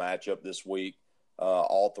good of a matchup this week.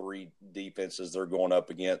 All three defenses they're going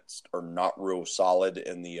up against are not real solid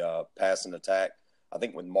in the passing attack. I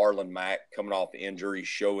think with Marlon Mack coming off injury,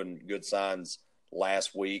 showing good signs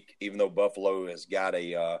last week, even though Buffalo has got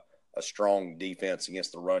a strong defense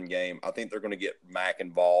against the run game, I think they're going to get Mack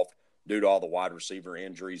involved due to all the wide receiver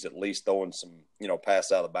injuries, at least throwing some,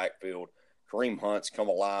 pass out of the backfield. Kareem Hunt's come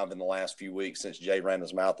alive in the last few weeks since Jay ran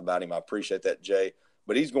his mouth about him. I appreciate that, Jay.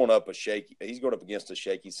 But he's going up against a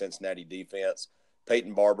shaky Cincinnati defense.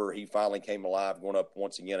 Peyton Barber, he finally came alive, going up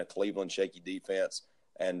once again a Cleveland shaky defense.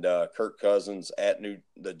 And Kirk Cousins at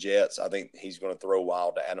the Jets, I think he's going to throw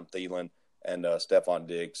wild to Adam Thielen and Stephon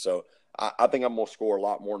Diggs. So I think I'm going to score a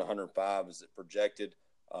lot more than 105 as it projected.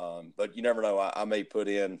 But you never know. I may put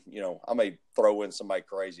in, I may throw in somebody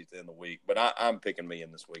crazy at the end of the week. But I'm picking me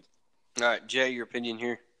in this week. All right, Jay, your opinion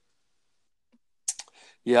here?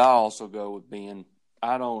 Yeah, I'll also go with Ben.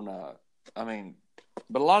 I don't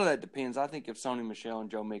but a lot of that depends. I think if Sony Michel and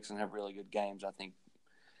Joe Mixon have really good games, I think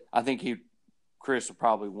Chris will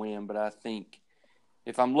probably win. But I think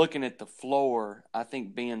if I'm looking at the floor, I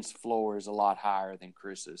think Ben's floor is a lot higher than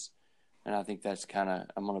Chris's. And I think that's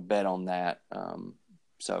I'm going to bet on that.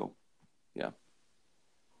 So, yeah.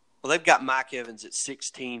 Well, they've got Mike Evans at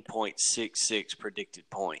 16.66 predicted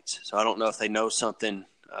points. So I don't know if they know something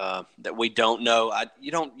that we don't know.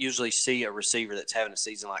 You don't usually see a receiver that's having a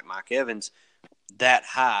season like Mike Evans that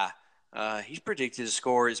high. He's predicted to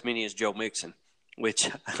score as many as Joe Mixon,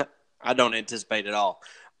 which I don't anticipate at all.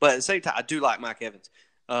 But at the same time, I do like Mike Evans.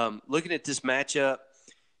 Looking at this matchup,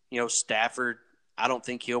 Stafford, I don't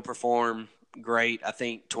think he'll perform great. I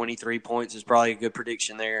think 23 points is probably a good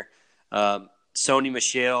prediction there. Sony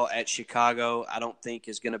Michel at Chicago, I don't think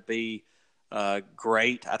is going to be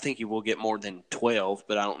great. I think he will get more than 12,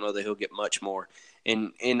 but I don't know that he'll get much more.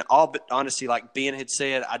 And in all honesty, like Ben had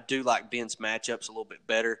said, I do like Ben's matchups a little bit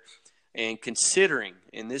better. And considering,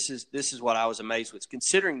 and this is what I was amazed with,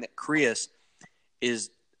 considering that Chris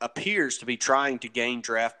appears to be trying to gain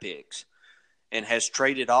draft picks and has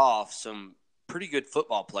traded off some pretty good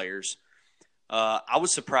football players. I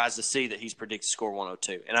was surprised to see that he's predicted to score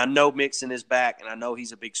 102. And I know Mixon is back, and I know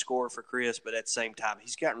he's a big scorer for Chris, but at the same time,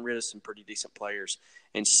 he's gotten rid of some pretty decent players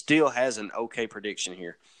and still has an okay prediction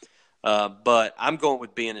here. But I'm going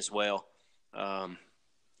with Ben as well.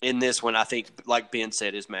 In this one, I think, like Ben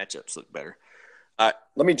said, his matchups look better.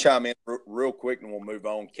 Let me chime in real quick, and we'll move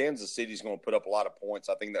on. Kansas City's going to put up a lot of points.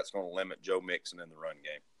 I think that's going to limit Joe Mixon in the run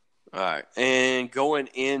game. All right, and going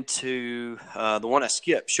into the one I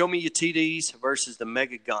skipped, show me your TDs versus the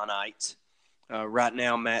Megagonites. Right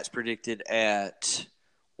now, Matt's predicted at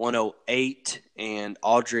 108 and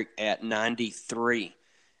Aldrich at 93.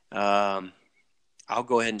 I'll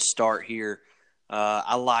go ahead and start here.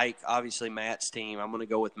 I like, obviously, Matt's team. I'm going to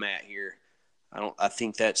go with Matt here. I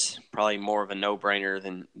think that's probably more of a no-brainer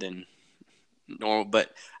than normal,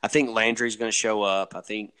 but I think Landry's going to show up. I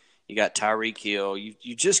think you got Tyreek Hill.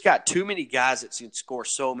 You just got too many guys that can score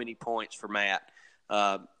so many points for Matt.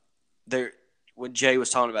 When Jay was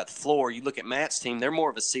talking about the floor, you look at Matt's team, they're more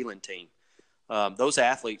of a ceiling team. Those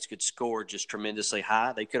athletes could score just tremendously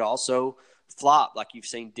high. They could also flop like you've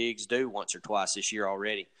seen Diggs do once or twice this year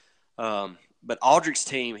already. But Aldrich's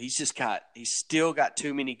team, he's still got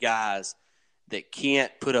too many guys that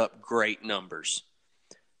can't put up great numbers.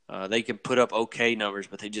 They can put up okay numbers,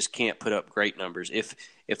 but they just can't put up great numbers.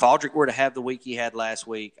 If Aldrich were to have the week he had last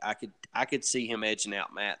week, I could see him edging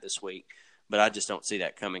out Matt this week, but I just don't see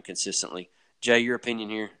that coming consistently. Jay, your opinion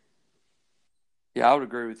here? Yeah, I would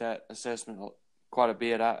agree with that assessment quite a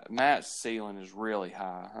bit. Matt's ceiling is really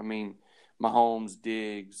high. I mean, Mahomes,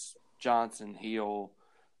 Diggs, Johnson, Hill,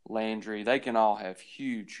 Landry, they can all have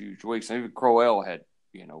huge, huge weeks. Even Crowell had,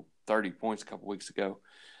 30 points a couple weeks ago.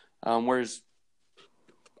 Whereas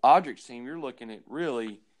Audrich's team, you're looking at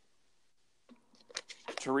really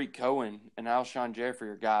Tariq Cohen and Alshon Jeffrey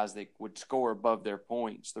are guys that would score above their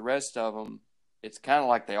points. The rest of them, it's kind of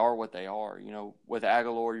like they are what they are. With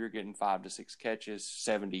Aguilar, you're getting 5 to 6 catches,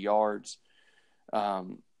 70 yards.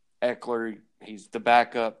 Eckler, he's the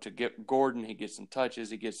backup to get Gordon. He gets some touches.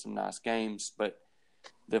 He gets some nice games. But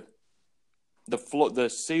the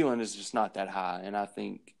ceiling is just not that high, and I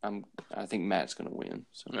think Matt's going to win.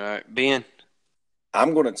 So. All right, Ben.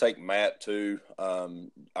 I'm going to take Matt too.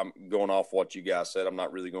 I'm going off what you guys said. I'm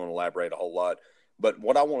not really going to elaborate a whole lot. But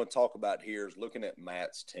what I want to talk about here is looking at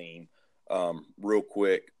Matt's team real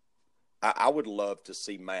quick. I would love to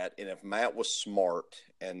see Matt, and if Matt was smart,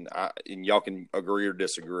 and y'all can agree or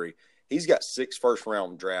disagree, he's got 6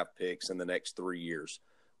 first-round draft picks in the next 3 years.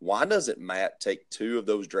 Why doesn't Matt take 2 of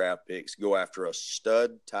those draft picks, go after a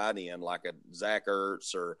stud tight end like a Zach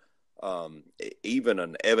Ertz or even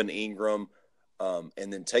an Evan Ingram,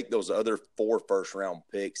 and then take those other 4 first-round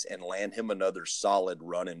picks and land him another solid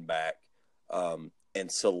running back and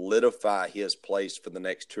solidify his place for the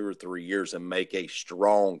next 2 or 3 years and make a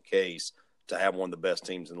strong case to have one of the best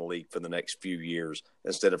teams in the league for the next few years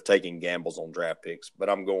instead of taking gambles on draft picks. But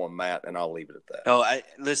I'm going Matt, and I'll leave it at that. Oh,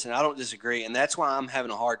 listen, I don't disagree, and that's why I'm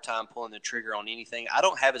having a hard time pulling the trigger on anything. I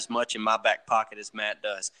don't have as much in my back pocket as Matt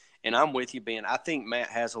does, and I'm with you, Ben. I think Matt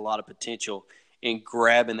has a lot of potential in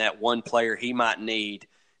grabbing that one player he might need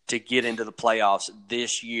to get into the playoffs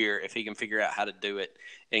this year if he can figure out how to do it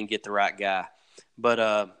and get the right guy.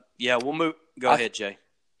 But, yeah, we'll move. Go ahead, Jay.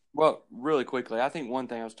 Well, really quickly, I think one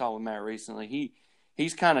thing I was talking with Matt recently,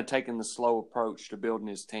 he's kind of taken the slow approach to building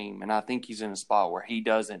his team, and I think he's in a spot where he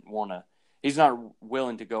doesn't want to – he's not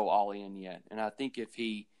willing to go all in yet. And I think if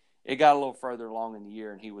it got a little further along in the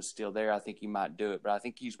year and he was still there, I think he might do it. But I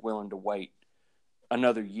think he's willing to wait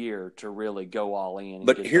another year to really go all in.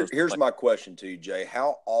 But here's my question to you, Jay.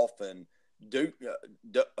 How often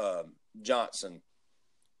Johnson,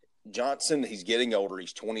 he's getting older.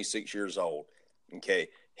 He's 26 years old. Okay.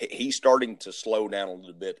 He's starting to slow down a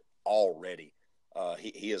little bit already.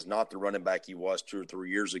 He is not the running back he was 2 or 3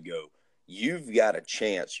 years ago. You've got a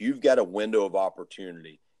chance. You've got a window of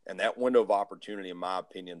opportunity. And that window of opportunity, in my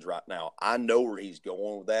opinion, is right now. I know where he's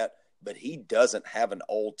going with that, but he doesn't have an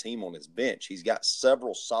old team on his bench. He's got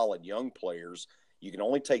several solid young players. You can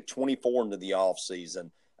only take 24 into the offseason.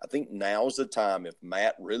 I think now's the time, if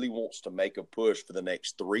Matt really wants to make a push for the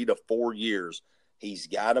next 3 to 4 years, he's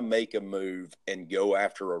got to make a move and go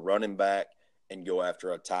after a running back and go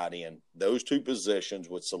after a tight end. Those 2 positions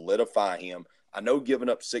would solidify him. I know giving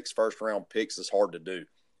up 6 first-round picks is hard to do,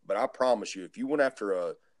 but I promise you, if you went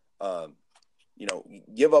after go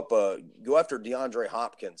after DeAndre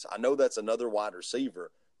Hopkins, I know that's another wide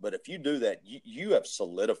receiver, but if you do that, you have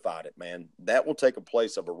solidified it, man. That will take a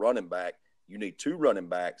place of a running back. You need 2 running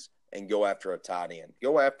backs and go after a tight end.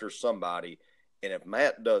 Go after somebody. And if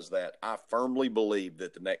Matt does that, I firmly believe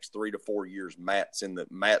that the next 3 to 4 years, Matt's in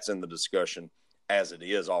the discussion as it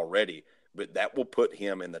is already. But that will put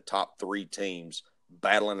him in the top 3 teams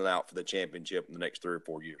battling it out for the championship in the next 3 or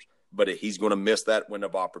 4 years. But he's going to miss that window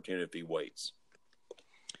of opportunity if he waits.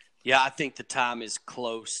 Yeah, I think the time is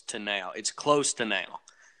close to now. It's close to now.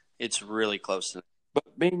 It's really close to now.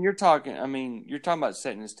 But, Ben, you're talking about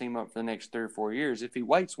setting his team up for the next 3 or 4 years. If he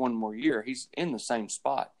waits one more year, he's in the same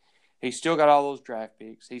spot. He's still got all those draft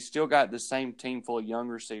picks. He's still got the same team full of young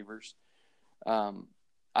receivers.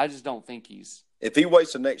 I just don't think he's – If he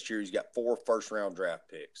waits till next year, he's got 4 first-round draft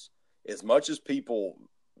picks. As much as people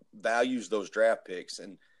values those draft picks,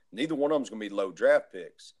 and neither one of them is going to be low draft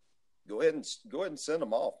picks, go ahead and send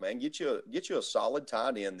them off, man. Get you a solid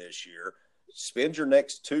tight end this year. Spend your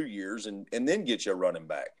next 2 years and then get you a running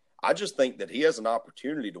back. I just think that he has an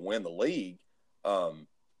opportunity to win the league.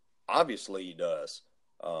 Obviously he does.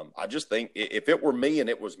 I just think if it were me and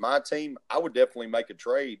it was my team, I would definitely make a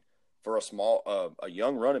trade for a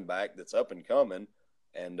young running back that's up and coming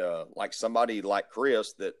And like somebody like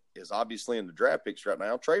Chris that is obviously in the draft picks right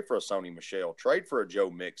now, trade for a Sony Michel, trade for a Joe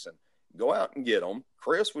Mixon, go out and get them.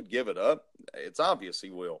 Chris would give it up. It's obvious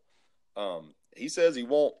he will. He says he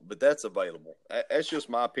won't, but that's available. That's just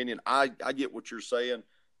my opinion. I get what you're saying,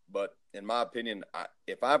 but in my opinion,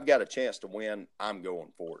 if I've got a chance to win, I'm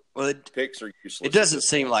going for it. Well, picks are useless. It doesn't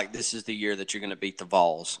seem like this is the year that you're going to beat the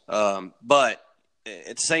Vols. But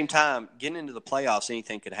at the same time, getting into the playoffs,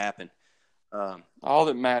 anything could happen. All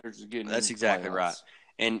that matters is getting. That's into exactly playoffs.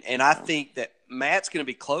 right. And I think that Matt's going to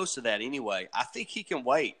be close to that anyway. I think he can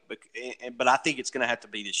wait, but I think it's going to have to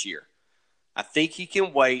be this year. I think he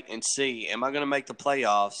can wait and see, am I going to make the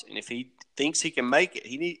playoffs? And if he thinks he can make it,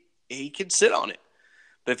 he can sit on it.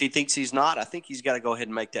 But if he thinks he's not, I think he's got to go ahead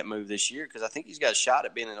and make that move this year because I think he's got a shot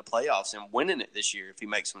at being in the playoffs and winning it this year if he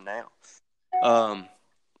makes them now.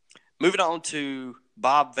 Moving on to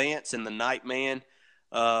Bob Vance and the Nightman.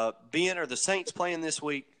 Ben, are the Saints playing this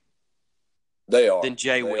week? They are. Then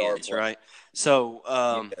Jay wins, right? So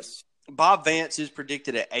yes. Bob Vance is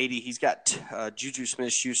predicted at 80. He's got Juju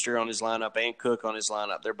Smith-Schuster on his lineup and Cook on his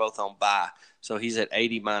lineup. They're both on bye. So he's at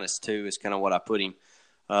 80 minus 2 is kind of what I put him.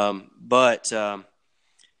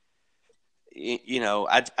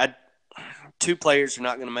 Two players are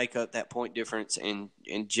not going to make up that point difference, and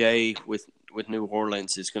Jay with New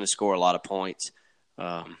Orleans is going to score a lot of points.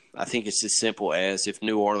 I think it's as simple as if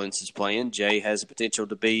New Orleans is playing, Jay has the potential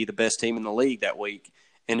to be the best team in the league that week.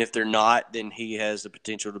 And if they're not, then he has the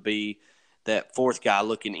potential to be that fourth guy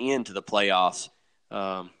looking into the playoffs.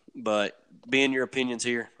 But, Ben, your opinions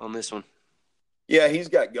here on this one? Yeah, he's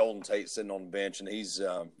got Golden Tate sitting on the bench, and he's,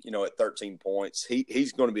 at 13 points.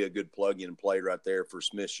 He's going to be a good plug-in play right there for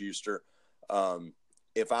Smith-Schuster.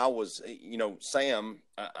 If I was, Sam,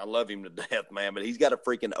 I love him to death, man, but he's got a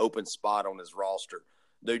freaking open spot on his roster.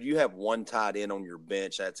 Dude, you have one tight end on your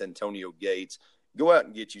bench. That's Antonio Gates. Go out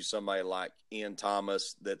and get you somebody like Ian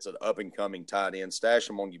Thomas that's an up-and-coming tight end. Stash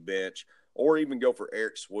him on your bench, or even go for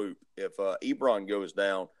Eric Swoop. If Ebron goes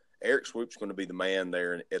down, Eric Swoop's going to be the man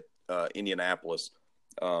there at Indianapolis.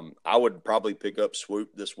 I would probably pick up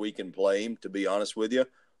Swoop this week and play him, to be honest with you.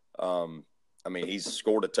 He's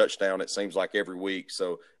scored a touchdown, it seems like, every week.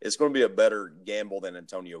 So it's going to be a better gamble than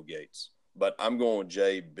Antonio Gates. But I'm going with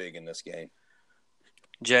Jay big in this game.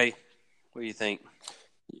 Jay, what do you think?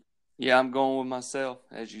 Yeah, I'm going with myself.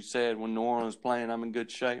 As you said, when New Orleans playing, I'm in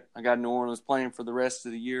good shape. I got New Orleans playing for the rest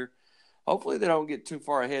of the year. Hopefully they don't get too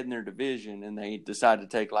far ahead in their division and they decide to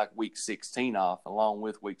take like week 16 off along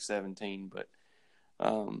with week 17. But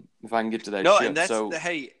if I can get to that ship. And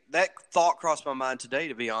that thought crossed my mind today,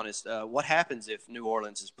 to be honest. What happens if New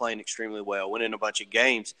Orleans is playing extremely well, winning a bunch of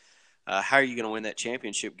games? How are you going to win that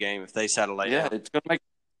championship game if they decide to lay down? Yeah, it's going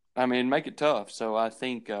to make it tough. So I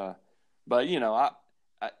think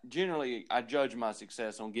generally, I judge my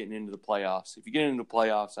success on getting into the playoffs. If you get into the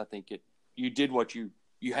playoffs, I think you did what you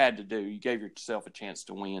had to do. You gave yourself a chance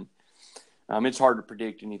to win. It's hard to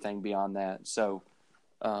predict anything beyond that. So,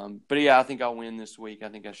 but yeah, I think I'll win this week. I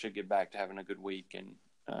think I should get back to having a good week. And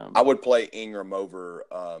I would play Ingram over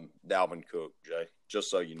Dalvin Cook, Jay,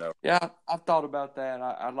 just so you know. Yeah, I've thought about that.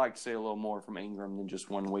 I'd like to see a little more from Ingram than just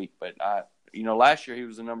 1 week, but last year he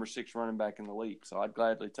was the number 6 running back in the league, so I'd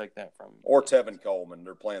gladly take that from him. Or Tevin Coleman.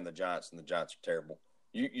 They're playing the Giants, and the Giants are terrible.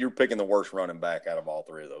 You're picking the worst running back out of all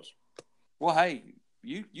three of those. Well, hey,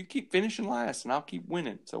 you keep finishing last, and I'll keep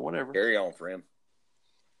winning, so whatever. Carry on for him.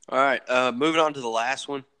 All right, moving on to the last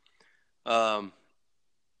one.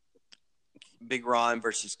 Big Ron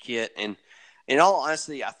versus Kit. And in all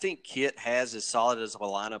honesty, I think Kit has as solid as a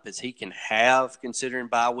lineup as he can have considering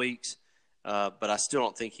bye weeks. But I still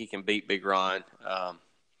don't think he can beat Big Ron.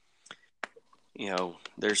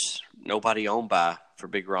 There's nobody on bye for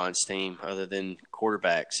Big Ron's team other than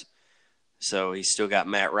quarterbacks. So he's still got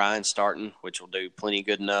Matt Ryan starting, which will do plenty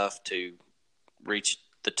good enough to reach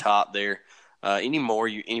the top there.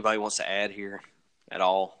 Anybody wants to add here at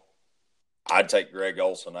all? I'd take Greg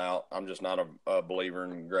Olsen out. I'm just not a believer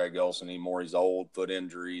in Greg Olsen anymore. He's old, foot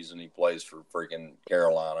injuries, and he plays for freaking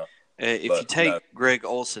Carolina. If you take Greg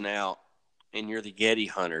Olsen out, and you're the Getty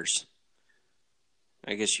Hunters,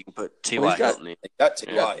 I guess you can put T.Y. Hilton in. Got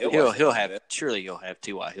T.Y. Hilton. Surely he'll have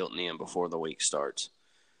T.Y. Hilton in before the week starts.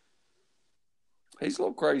 He's a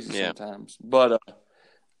little crazy sometimes, but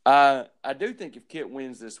I do think if Kit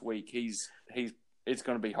wins this week, it's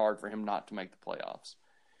going to be hard for him not to make the playoffs.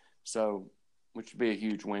 So, which would be a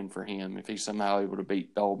huge win for him if he's somehow able to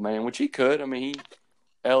beat the old man, which he could.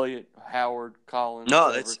 Elliott, Howard, Collins.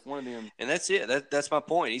 That's one of them. And that's it. That's my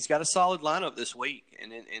point. He's got a solid lineup this week,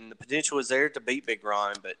 and the potential is there to beat Big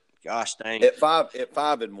Ron. But gosh dang. At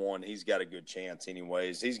 5-1, he's got a good chance.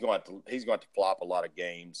 Anyways, he's going to flop a lot of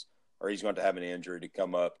games, or he's going to have an injury to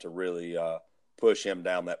come up to really push him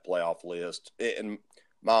down that playoff list. In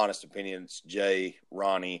my honest opinion, it's Jay,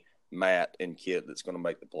 Ronnie, Matt, and Kit that's going to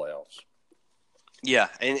make the playoffs. Yeah,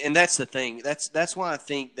 and that's the thing. That's why I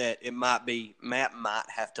think that it might be Matt might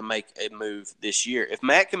have to make a move this year. If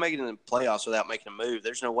Matt can make it in the playoffs without making a move,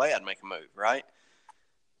 there's no way I'd make a move, right?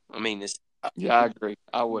 I mean, I agree.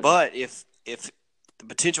 I would. But if the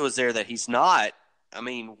potential is there that he's not, I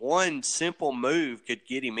mean, one simple move could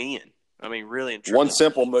get him in. I mean, really and truly. One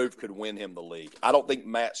simple move could win him the league. I don't think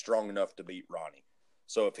Matt's strong enough to beat Ronnie.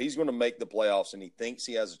 So if he's going to make the playoffs and he thinks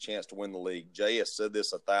he has a chance to win the league, Jay has said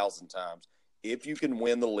this 1,000 times. If you can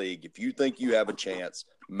win the league, if you think you have a chance,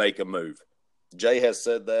 make a move. Jay has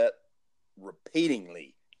said that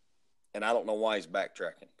repeatedly, and I don't know why he's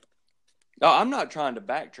backtracking. No, I'm not trying to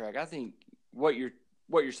backtrack. I think what you're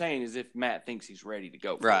saying is if Matt thinks he's ready to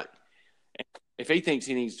go for right. it. If he thinks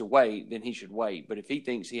he needs to wait, then he should wait. But if he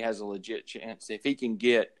thinks he has a legit chance, if he can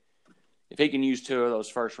use 2 of those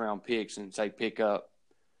first-round picks and, say, pick up,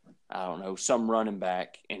 I don't know, some running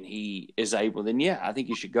back, and he is able, then, yeah, I think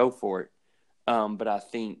he should go for it. But I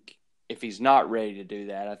think if he's not ready to do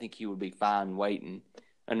that, I think he would be fine waiting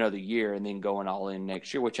another year and then going all in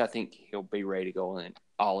next year, which I think he'll be ready to go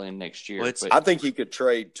all in next year. Well, I think he could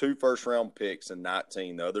trade 2 first-round picks in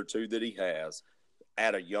 19, the other 2 that he has,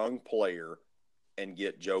 add a young player, and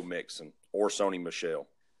get Joe Mixon or Sony Michel.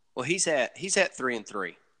 Well, he's at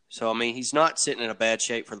 3-3, so I mean he's not sitting in a bad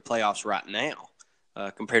shape for the playoffs right now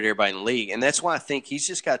compared to everybody in the league, and that's why I think he's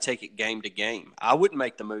just got to take it game to game. I wouldn't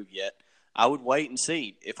make the move yet. I would wait and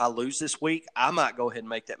see. If I lose this week, I might go ahead and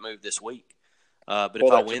make that move this week. But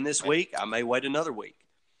if I win this week, I may wait another week.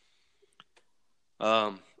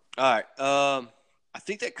 All right. I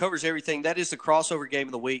think that covers everything. That is the crossover game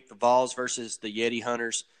of the week, the Vols versus the Yeti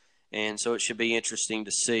Hunters. And so it should be interesting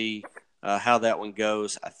to see how that one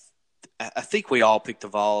goes. I think we all picked the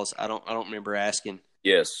Vols. I don't remember asking.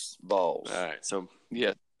 Yes, Vols. All right. So,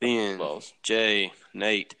 yeah, Ben, Vols. Jay,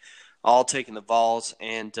 Nate, all taking the Vols.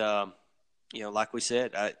 And, like we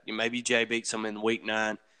said, maybe Jay beats them in week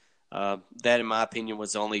 9. That, in my opinion,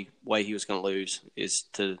 was the only way he was going to lose is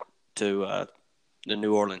to the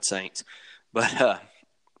New Orleans Saints. But, all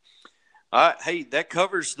right, hey, that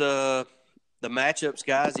covers the matchups,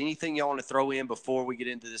 guys. Anything y'all want to throw in before we get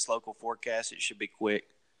into this local forecast? It should be quick.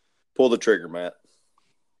 Pull the trigger, Matt.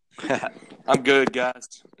 I'm good,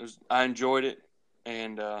 guys. I enjoyed it,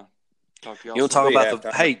 and talk to y'all. You want to talk about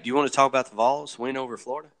the? Hey, do you want to talk about the Vols win over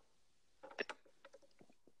Florida?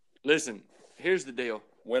 Listen, here's the deal.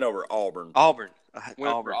 Win over Auburn. Auburn.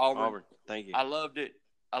 Thank you. I loved it.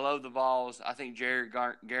 I love the Vols. I think Jared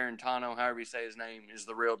Garantano, however you say his name, is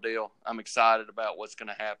the real deal. I'm excited about what's going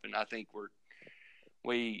to happen. I think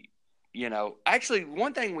actually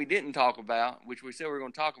one thing we didn't talk about, which we said we were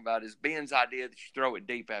going to talk about, is Ben's idea that you throw it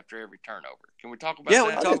deep after every turnover. Can we talk about that? Yeah,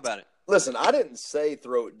 we can talk about it. Listen, I didn't say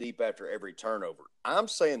throw it deep after every turnover. I'm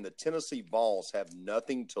saying the Tennessee Vols have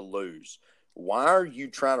nothing to lose. Why are you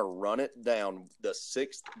trying to run it down the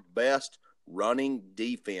 6th best running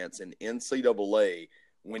defense in NCAA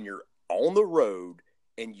when you're on the road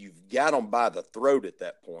and you've got them by the throat at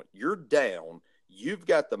that point? You're down. You've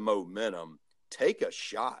got the momentum. Take a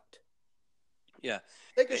shot. Yeah.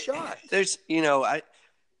 Take a shot. There's,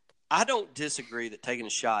 I don't disagree that taking a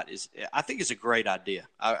shot I think it's a great idea.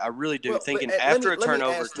 I really do. After a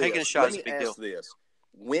turnover, taking a shot is a big deal.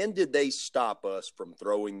 When did they stop us from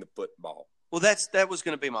throwing the football? Well, that was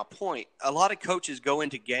going to be my point. A lot of coaches go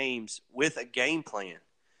into games with a game plan.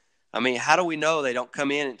 I mean, how do we know they don't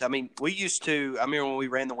come in? I remember when we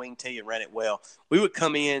ran the wing tee and ran it well, we would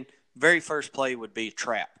come in, very first play would be a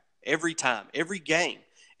trap every time, every game.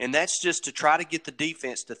 And that's just to try to get the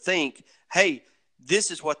defense to think, hey,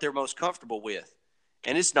 this is what they're most comfortable with.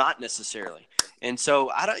 And it's not necessarily. And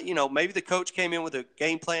so, maybe the coach came in with a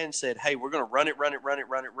game plan and said, hey, we're going to run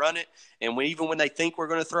it. And even when they think we're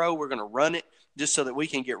going to throw, we're going to run it just so that we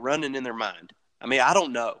can get running in their mind. I mean, I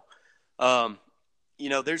don't know.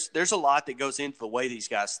 There's a lot that goes into the way these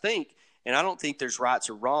guys think, and I don't think there's rights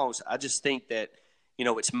or wrongs. I just think that,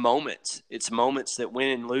 it's moments. It's moments that win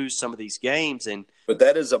and lose some of these games. But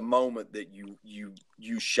that is a moment that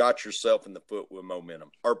you shot yourself in the foot with momentum,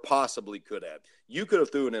 or possibly could have. You could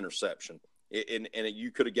have threw an interception, and you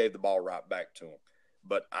could have gave the ball right back to him.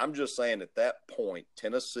 But I'm just saying at that point,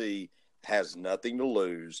 Tennessee has nothing to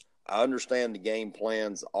lose. I understand the game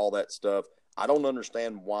plans, all that stuff. I don't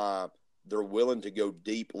understand why they're willing to go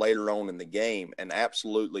deep later on in the game and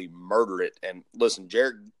absolutely murder it. And listen,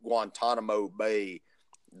 Jared Guantanamo Bay,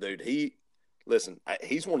 dude, listen,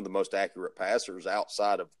 he's one of the most accurate passers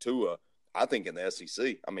outside of Tua, I think, in the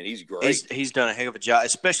SEC. I mean, he's great. He's done a heck of a job,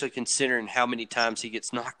 especially considering how many times he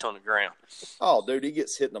gets knocked on the ground. Oh, dude, he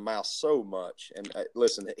gets hit in the mouth so much. And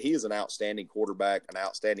listen, he is an outstanding quarterback, an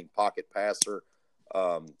outstanding pocket passer,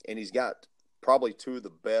 and he's got probably two of the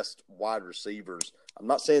best wide receivers. I'm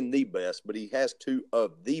not saying the best, but he has two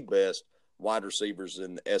of the best wide receivers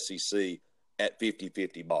in the SEC at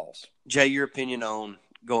 50-50 balls. Jay, your opinion on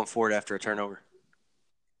going forward after a turnover?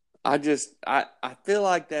 I feel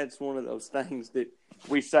like that's one of those things that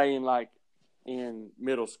we say in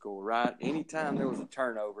middle school, right? Anytime there was a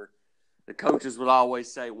turnover, the coaches would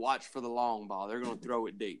always say, watch for the long ball. They're going to throw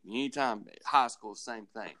it deep. Anytime high school, same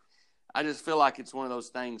thing. I just feel like it's one of those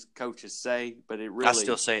things coaches say, but it really – I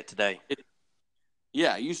still say it today.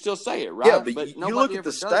 Yeah, you still say it, right? Yeah, but you look at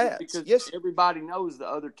the stats. Because yes, everybody knows the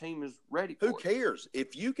other team is ready for it. Who cares?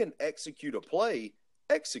 If you can execute a play,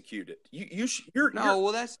 execute it.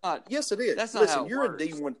 Well, that's not. Yes, it is. That's not Listen, how it you're works. in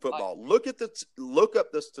D1 football. Look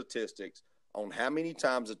up the statistics on how many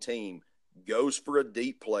times a team goes for a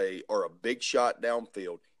deep play or a big shot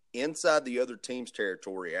downfield inside the other team's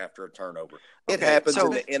territory after a turnover. It happens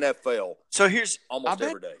in the NFL. So here's almost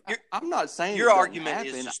every day. I'm not saying your argument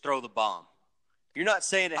is just throw the bomb. You're not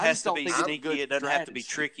saying it has to be sneaky. It doesn't have to be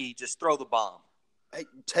tricky. Just throw the bomb. Hey,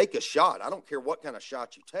 take a shot. I don't care what kind of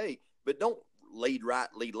shot you take, but don't lead right,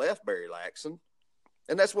 lead left, Barry Laxon.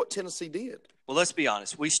 And that's what Tennessee did. Well, let's be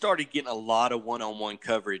honest. We started getting a lot of one-on-one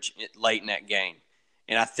coverage late in that game.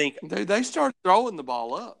 And I think they started throwing the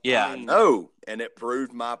ball up. Yeah. I know. And it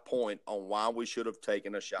proved my point on why we should have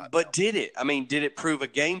taken a shot. But did it? I mean, did it prove a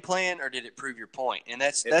game plan or did it prove your point? And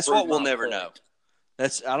that's what we'll never know.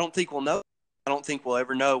 I don't think we'll know. I don't think we'll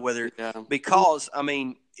ever know whether because, I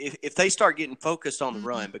mean, if they start getting focused on the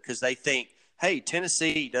run because they think, hey,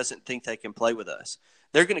 Tennessee doesn't think they can play with us.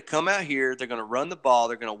 They're going to come out here. They're going to run the ball.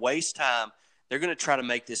 They're going to waste time. They're going to try to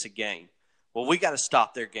make this a game. Well, we got to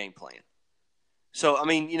stop their game plan. So, I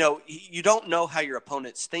mean, you don't know how your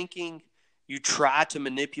opponent's thinking. You try to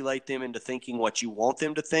manipulate them into thinking what you want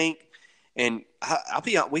them to think. And I'll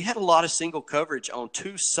be honest, we had a lot of single coverage on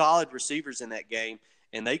two solid receivers in that game,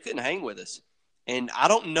 and they couldn't hang with us. And I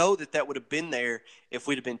don't know that would have been there if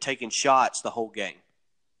we'd have been taking shots the whole game.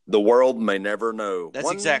 The world may never know.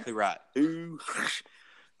 That's exactly right.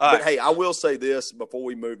 But, hey, I will say this before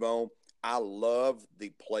we move on. I love the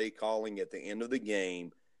play calling at the end of the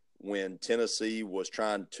game when Tennessee was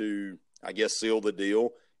trying to, I guess, seal the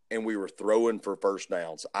deal, and we were throwing for first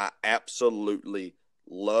downs. I absolutely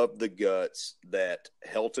love the guts that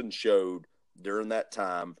Helton showed during that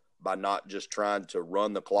time by not just trying to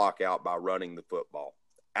run the clock out by running the football.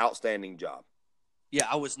 Outstanding job. Yeah,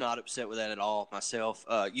 I was not upset with that at all myself.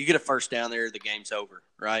 You get a first down there, the game's over,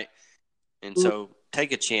 right? And so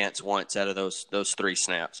take a chance once out of those three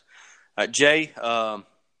snaps. Jay,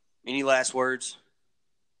 any last words?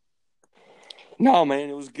 No,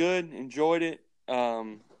 man, it was good. Enjoyed it. I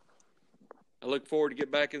look forward to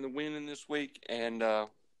get back in the winning this week, and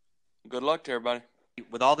good luck to everybody.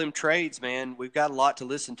 With all them trades, man, we've got a lot to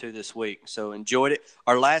listen to this week. So enjoyed it.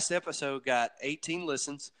 Our last episode got 18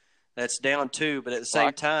 listens. That's down 2. But at the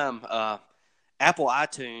same time, Apple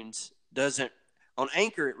iTunes doesn't – on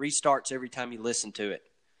Anchor, it restarts every time you listen to it.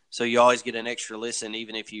 So you always get an extra listen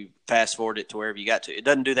even if you fast forward it to wherever you got to. It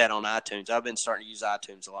doesn't do that on iTunes. I've been starting to use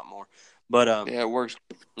iTunes a lot more. But yeah, it works.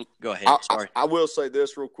 Go ahead. Sorry. I will say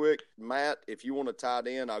this real quick. Matt, if you want to tie it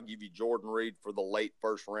in, I'll give you Jordan Reed for the late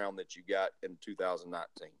first round that you got in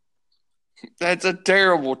 2019. That's a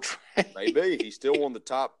terrible trade. Maybe. He's still one of the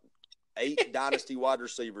top 8 Dynasty wide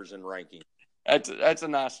receivers in ranking. That's a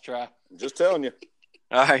nice try. I'm just telling you.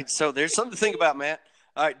 All right, so there's something to think about, Matt.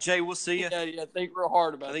 All right, Jay, we'll see you. Yeah, think real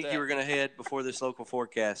hard about that. I think you were going to head before this local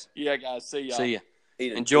forecast. Yeah, guys, see y'all. See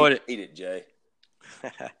you. Enjoyed it. Eat it, Jay.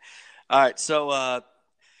 All right, so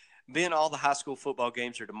being all the high school football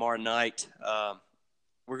games are tomorrow night,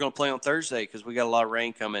 we're going to play on Thursday because we got a lot of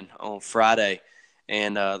rain coming on Friday.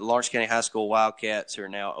 And the Lawrence County High School Wildcats, who are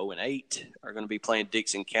now 0-8, are going to be playing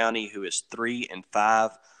Dixon County, who is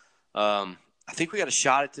 3-5. I think we got a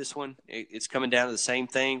shot at this one. It's coming down to the same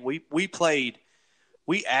thing.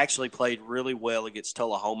 We actually played really well against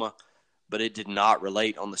Tullahoma, but it did not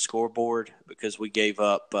relate on the scoreboard because we gave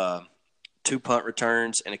up 2 punt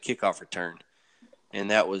returns and a kickoff return,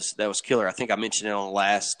 and that was killer. I think I mentioned it on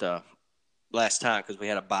last time because we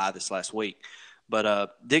had a bye this last week.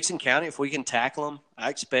 But Dixon County, if we can tackle them, I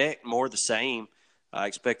expect more of the same. I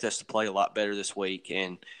expect us to play a lot better this week.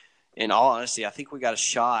 And in all honesty, I think we got a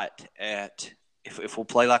shot at if we'll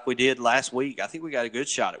play like we did last week. I think we got a good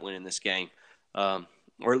shot at winning this game, or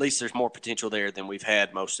at least there's more potential there than we've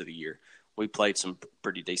had most of the year. we played some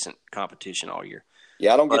pretty decent competition all year.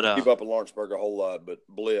 Yeah, I don't get to keep up in Lawrenceburg a whole lot, but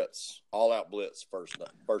blitz, all-out blitz first play.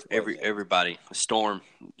 Everybody, just storm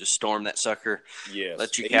that sucker. Yes.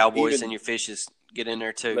 Let your Cowboys and your Fishes get in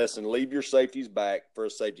there too. Listen, leave your safeties back for a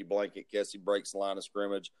safety blanket. Kessie breaks the line of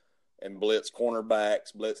scrimmage and blitz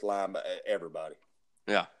cornerbacks, blitz line, everybody.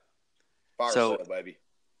 Yeah. Fire sale, baby.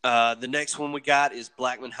 The next one we got is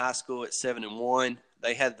Blackman High School at 7-1.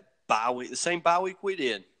 They had the bye week, the same bye week we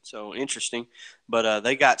did. So interesting, but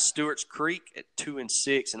they got Stewart's Creek at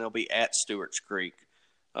 2-6, and they'll be at Stewart's Creek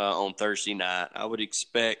on Thursday night. I would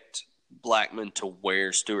expect Blackman to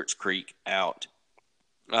wear Stewart's Creek out.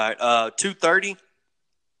 All right, 2:30.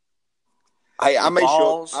 Hey, I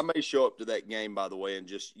may show up to that game, by the way, and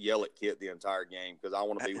just yell at Kit the entire game because I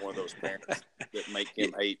want to be one of those parents that make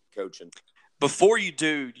him hate coaching. Before you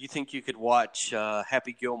do you think you could watch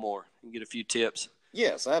Happy Gilmore and get a few tips?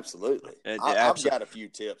 Yes, absolutely. I've got a few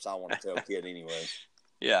tips I want to tell Kit anyway.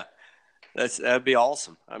 Yeah, that'd be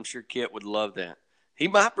awesome. I'm sure Kit would love that. He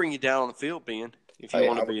might bring you down on the field, Ben, if you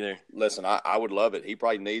want to be there. Listen, I would love it. He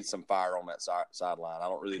probably needs some fire on that sideline. I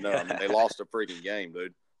don't really know. I mean, they lost a freaking game,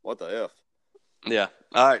 dude. What the F? Yeah.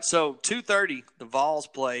 All right, so 2:30, the Vols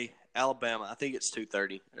play Alabama. I think it's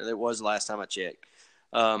 2:30. It was last time I checked.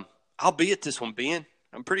 I'll be at this one, Ben.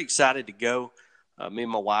 I'm pretty excited to go. Me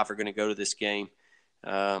and my wife are going to go to this game.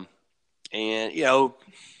 And,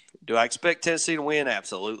 do I expect Tennessee to win?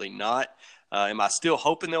 Absolutely not. Am I still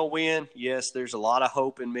hoping they'll win? Yes, there's a lot of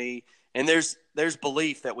hope in me. And there's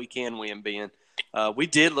belief that we can win, Ben. We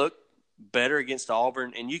did look better against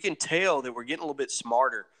Auburn, and you can tell that we're getting a little bit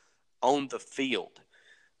smarter on the field.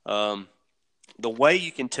 The way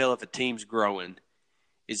you can tell if a team's growing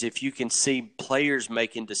is if you can see players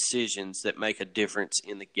making decisions that make a difference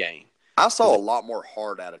in the game. I saw a lot more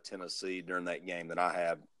heart out of Tennessee during that game than I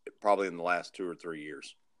have probably in the last 2 or 3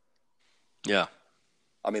 years. Yeah.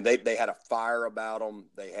 I mean, they had a fire about them.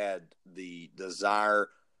 They had the desire.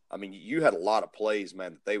 I mean, you had a lot of plays,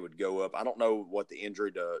 man, that they would go up. I don't know what the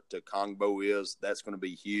injury to Kongbo is. That's going to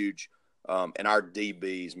be huge. And our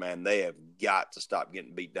DBs, man, they have got to stop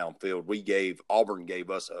getting beat downfield. Auburn gave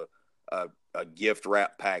us a gift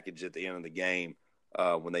wrap package at the end of the game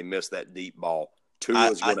when they missed that deep ball.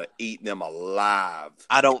 Tua's going to eat them alive.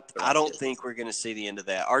 I don't think we're going to see the end of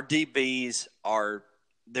that. Our DBs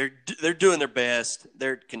they're doing their best.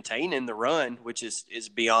 They're containing the run, which is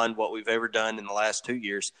beyond what we've ever done in the last 2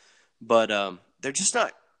 years. But they're just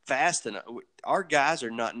not fast enough. Our guys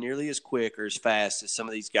are not nearly as quick or as fast as some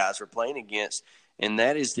of these guys we're playing against, and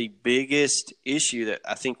that is the biggest issue that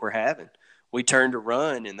I think we're having. We turn to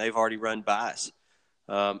run, and they've already run by us.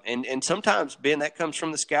 And sometimes, Ben, that comes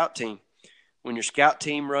from the scout team. When your scout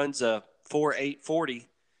team runs a 4.840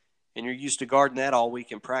 and you're used to guarding that all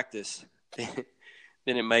week in practice, then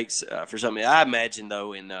it makes for something. I imagine,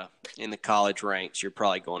 though, in the college ranks, you're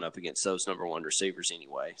probably going up against those number one receivers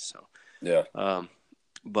anyway. So yeah.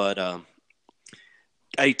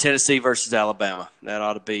 Hey, Tennessee versus Alabama. That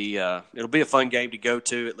ought to be it'll be a fun game to go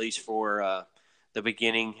to, at least for the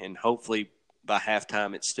beginning, and hopefully by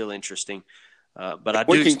halftime it's still interesting. But if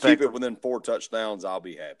we can keep it within 4 touchdowns, I'll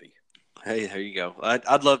be happy. Hey, there you go.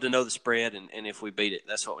 I'd love to know the spread, and if we beat it,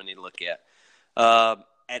 that's what we need to look at.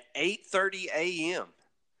 At 8:30 a.m.,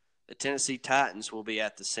 the Tennessee Titans will be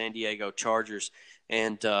at the San Diego Chargers.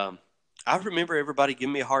 And I remember everybody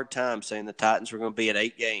giving me a hard time saying the Titans were going to be at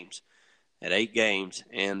 8 games.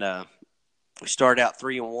 And we started out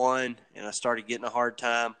 3-1, and I started getting a hard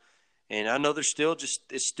time. And I know it's still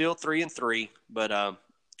 3-3, but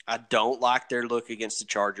I don't like their look against the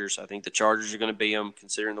Chargers. I think the Chargers are going to beat them,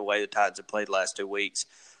 considering the way the Titans have played the last 2 weeks.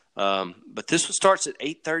 But this one starts at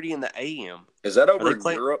 8:30 in the a.m. Is that over in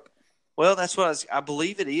Europe? Well, that's what I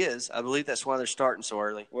believe it is. I believe that's why they're starting so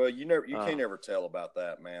early. Well, you can't ever tell about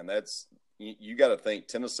that, man. That's you got to think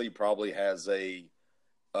Tennessee probably has an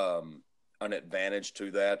advantage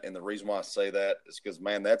to that, and the reason why I say that is because,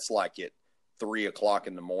 man, that's like at 3 o'clock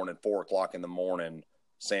in the morning, 4 o'clock in the morning,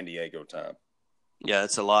 San Diego time. Yeah,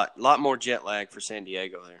 it's a lot more jet lag for San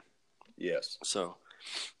Diego there. Yes. So,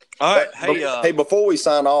 all right. Hey, before we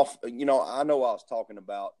sign off, I know I was talking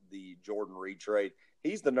about the Jordan Reed trade.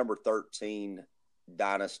 He's the number 13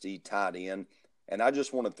 Dynasty tight end, and I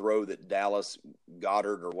just want to throw that Dallas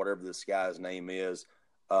Goddard or whatever this guy's name is.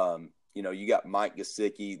 You got Mike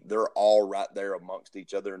Gesicki. They're all right there amongst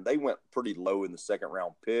each other, and they went pretty low in the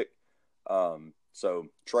second-round pick. So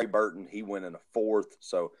Trey Burton, he went in a 4th.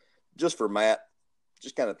 So just for Matt,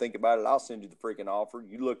 just kind of think about it. I'll send you the freaking offer.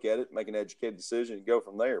 You look at it, make an educated decision, and go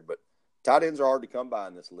from there. But tight ends are hard to come by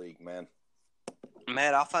in this league, man.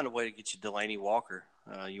 Matt, I'll find a way to get you Delaney Walker.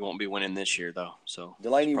 You won't be winning this year, though. So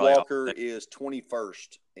Delaney Walker is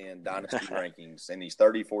 21st in Dynasty rankings, and he's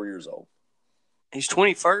 34 years old. He's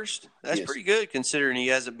 21st? That's pretty good considering he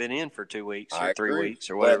hasn't been in for 2 weeks or 3 weeks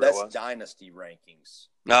or whatever it was. That's Dynasty rankings.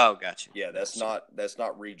 Oh, gotcha. Yeah, that's not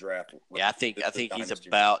redraft. Yeah, I think he's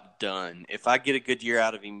about done. If I get a good year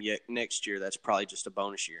out of him next year, that's probably just a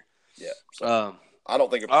bonus year. Yeah. So I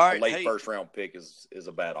don't think a late first-round pick is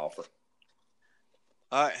a bad offer.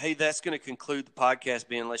 All right, hey, that's going to conclude the podcast,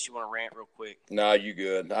 Ben, unless you want to rant real quick. No, you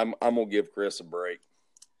good. I'm going to give Chris a break.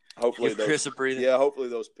 Hopefully Chris a breather. Yeah, hopefully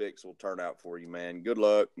those picks will turn out for you, man. Good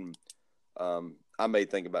luck. And I may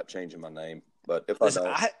think about changing my name, but if I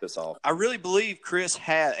don't, piss off. I really believe Chris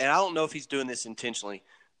had, and I don't know if he's doing this intentionally,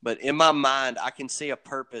 but in my mind, I can see a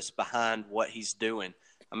purpose behind what he's doing.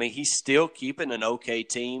 I mean, he's still keeping an okay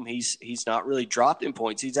team. He's not really dropped in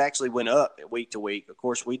points. He's actually went up week to week. Of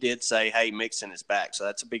course, we did say, hey, Mixon is back, so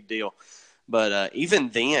that's a big deal. But even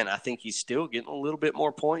then, I think he's still getting a little bit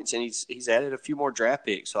more points, and he's added a few more draft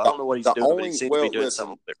picks. So I don't know what he's doing, but he seems to be doing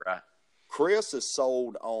something a bit right. Chris is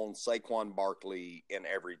sold on Saquon Barkley in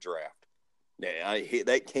every draft.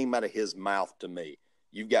 That came out of his mouth to me.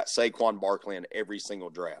 You've got Saquon Barkley in every single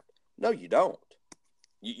draft. No, you don't.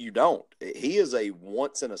 You don't. He is a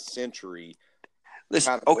once-in-a-century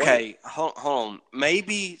kind of player. Hold on.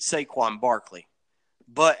 Maybe Saquon Barkley.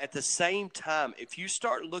 But at the same time, if you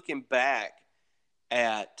start looking back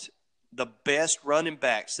at the best running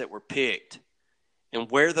backs that were picked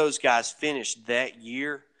and where those guys finished that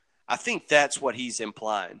year, I think that's what he's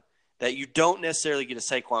implying, that you don't necessarily get a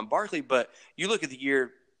Saquon Barkley, but you look at the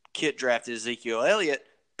year Kit drafted Ezekiel Elliott,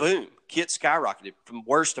 boom, Kit skyrocketed from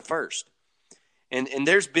worst to first. And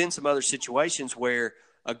there's been some other situations where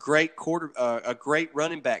a great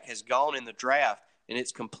running back has gone in the draft and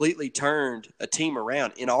it's completely turned a team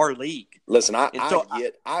around in our league. Listen,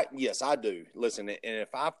 yes, I do. Listen, and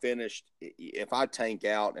if I tank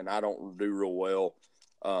out and I don't do real well,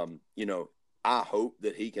 I hope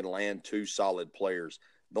that he can land 2 solid players.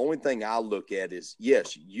 The only thing I look at is,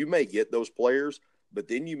 yes, you may get those players, but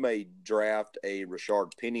then you may draft a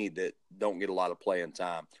Rashard Penny that don't get a lot of playing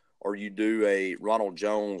time. Or you do a Ronald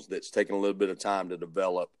Jones that's taking a little bit of time to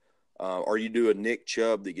develop. Or you do a Nick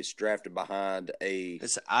Chubb that gets drafted behind a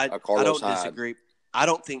Carlos Hyde. Disagree. I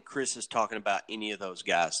don't think Chris is talking about any of those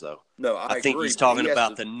guys, though. No, I think agree, he's talking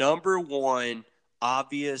about the number one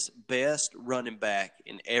obvious best running back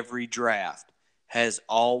in every draft has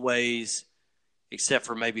always, except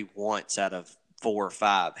for maybe once out of 4 or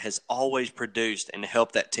 5, has always produced and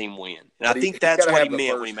helped that team win. And I think that's what he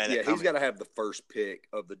meant when he made that comment. He's got to have the first pick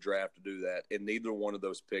of the draft to do that, and neither one of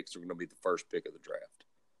those picks are going to be the first pick of the draft.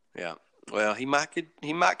 Yeah. Well, he might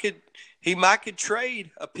could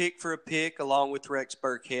trade a pick for a pick along with Rex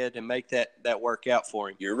Burkhead and make that work out for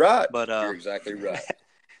him. You're right. But you're exactly right.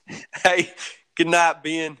 Hey, good night,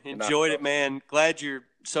 Ben. Enjoyed it, man. Glad you're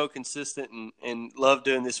so consistent and love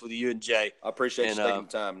doing this with you and Jay. I appreciate you taking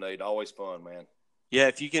time, Nate. Always fun, man. Yeah,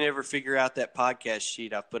 if you can ever figure out that podcast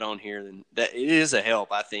sheet I've put on here, then that it is a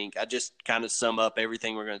help, I think. I just kind of sum up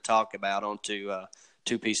everything we're going to talk about onto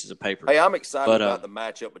 2 pieces of paper. Hey, I'm excited about the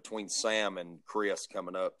matchup between Sam and Chris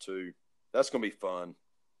coming up, too. That's going to be fun.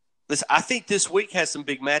 Listen, I think this week has some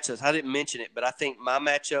big matchups. I didn't mention it, but I think my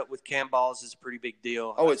matchup with camballs is a pretty big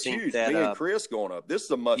deal. Oh, it's huge. Me and Chris going up. This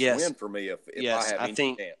is a must-win for me if I have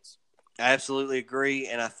any chance. I absolutely agree,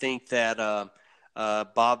 and I think that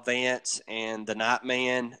Bob Vance and the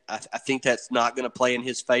Nightman, I think that's not going to play in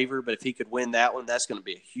his favor, but if he could win that one, that's going to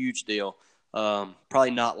be a huge deal.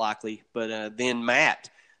 Probably not likely, but then Matt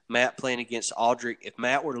playing against Aldrich. If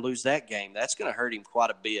Matt were to lose that game, that's going to hurt him quite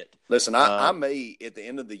a bit. Listen, I may at the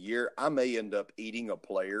end of the year, I may end up eating a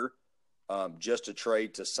player just to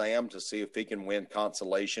trade to Sam to see if he can win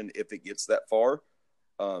consolation if it gets that far.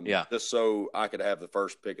 Just so I could have the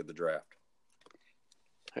first pick of the draft.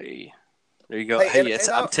 Hey, there you go. Hey,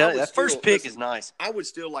 I'm telling you, that first pick is nice. I would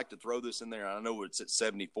still like to throw this in there. I know it's at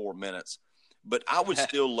 74 minutes, but I would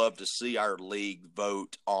still love to see our league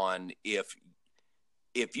vote on if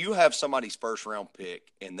you have somebody's first round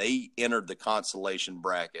pick and they entered the consolation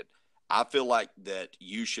bracket, I feel like that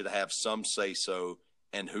you should have some say so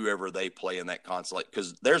in whoever they play in that consolation,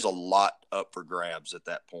 because there's a lot up for grabs at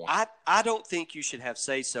that point. I don't think you should have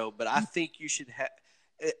say so, but I think you should have.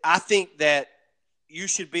 I think that you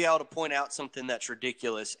should be able to point out something that's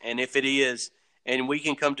ridiculous, and if it is, and we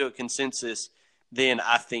can come to a consensus, then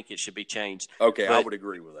I think it should be changed. Okay, I would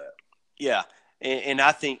agree with that. Yeah, and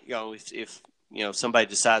I think if somebody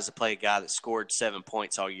decides to play a guy that scored 7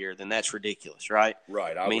 points all year, then that's ridiculous, right?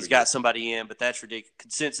 Right. I mean, he's got somebody in, but that's ridiculous.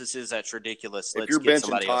 Consensus is that's ridiculous. If you're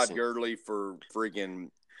benching Todd Gurley for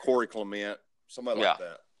freaking Corey Clement somebody like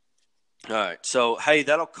that. All right. So, hey,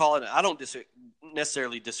 that'll call it. I don't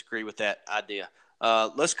necessarily disagree with that idea.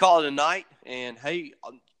 Let's call it a night. And, hey,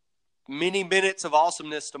 many minutes of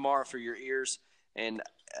awesomeness tomorrow for your ears. And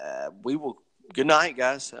we will – good night,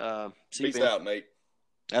 guys. See Peace you, Ben. out, Nate.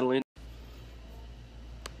 That'll end.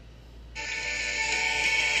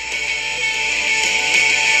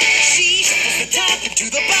 She shuffles the top to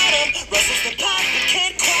the bottom, rustles the pot, but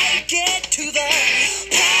can't quite get to the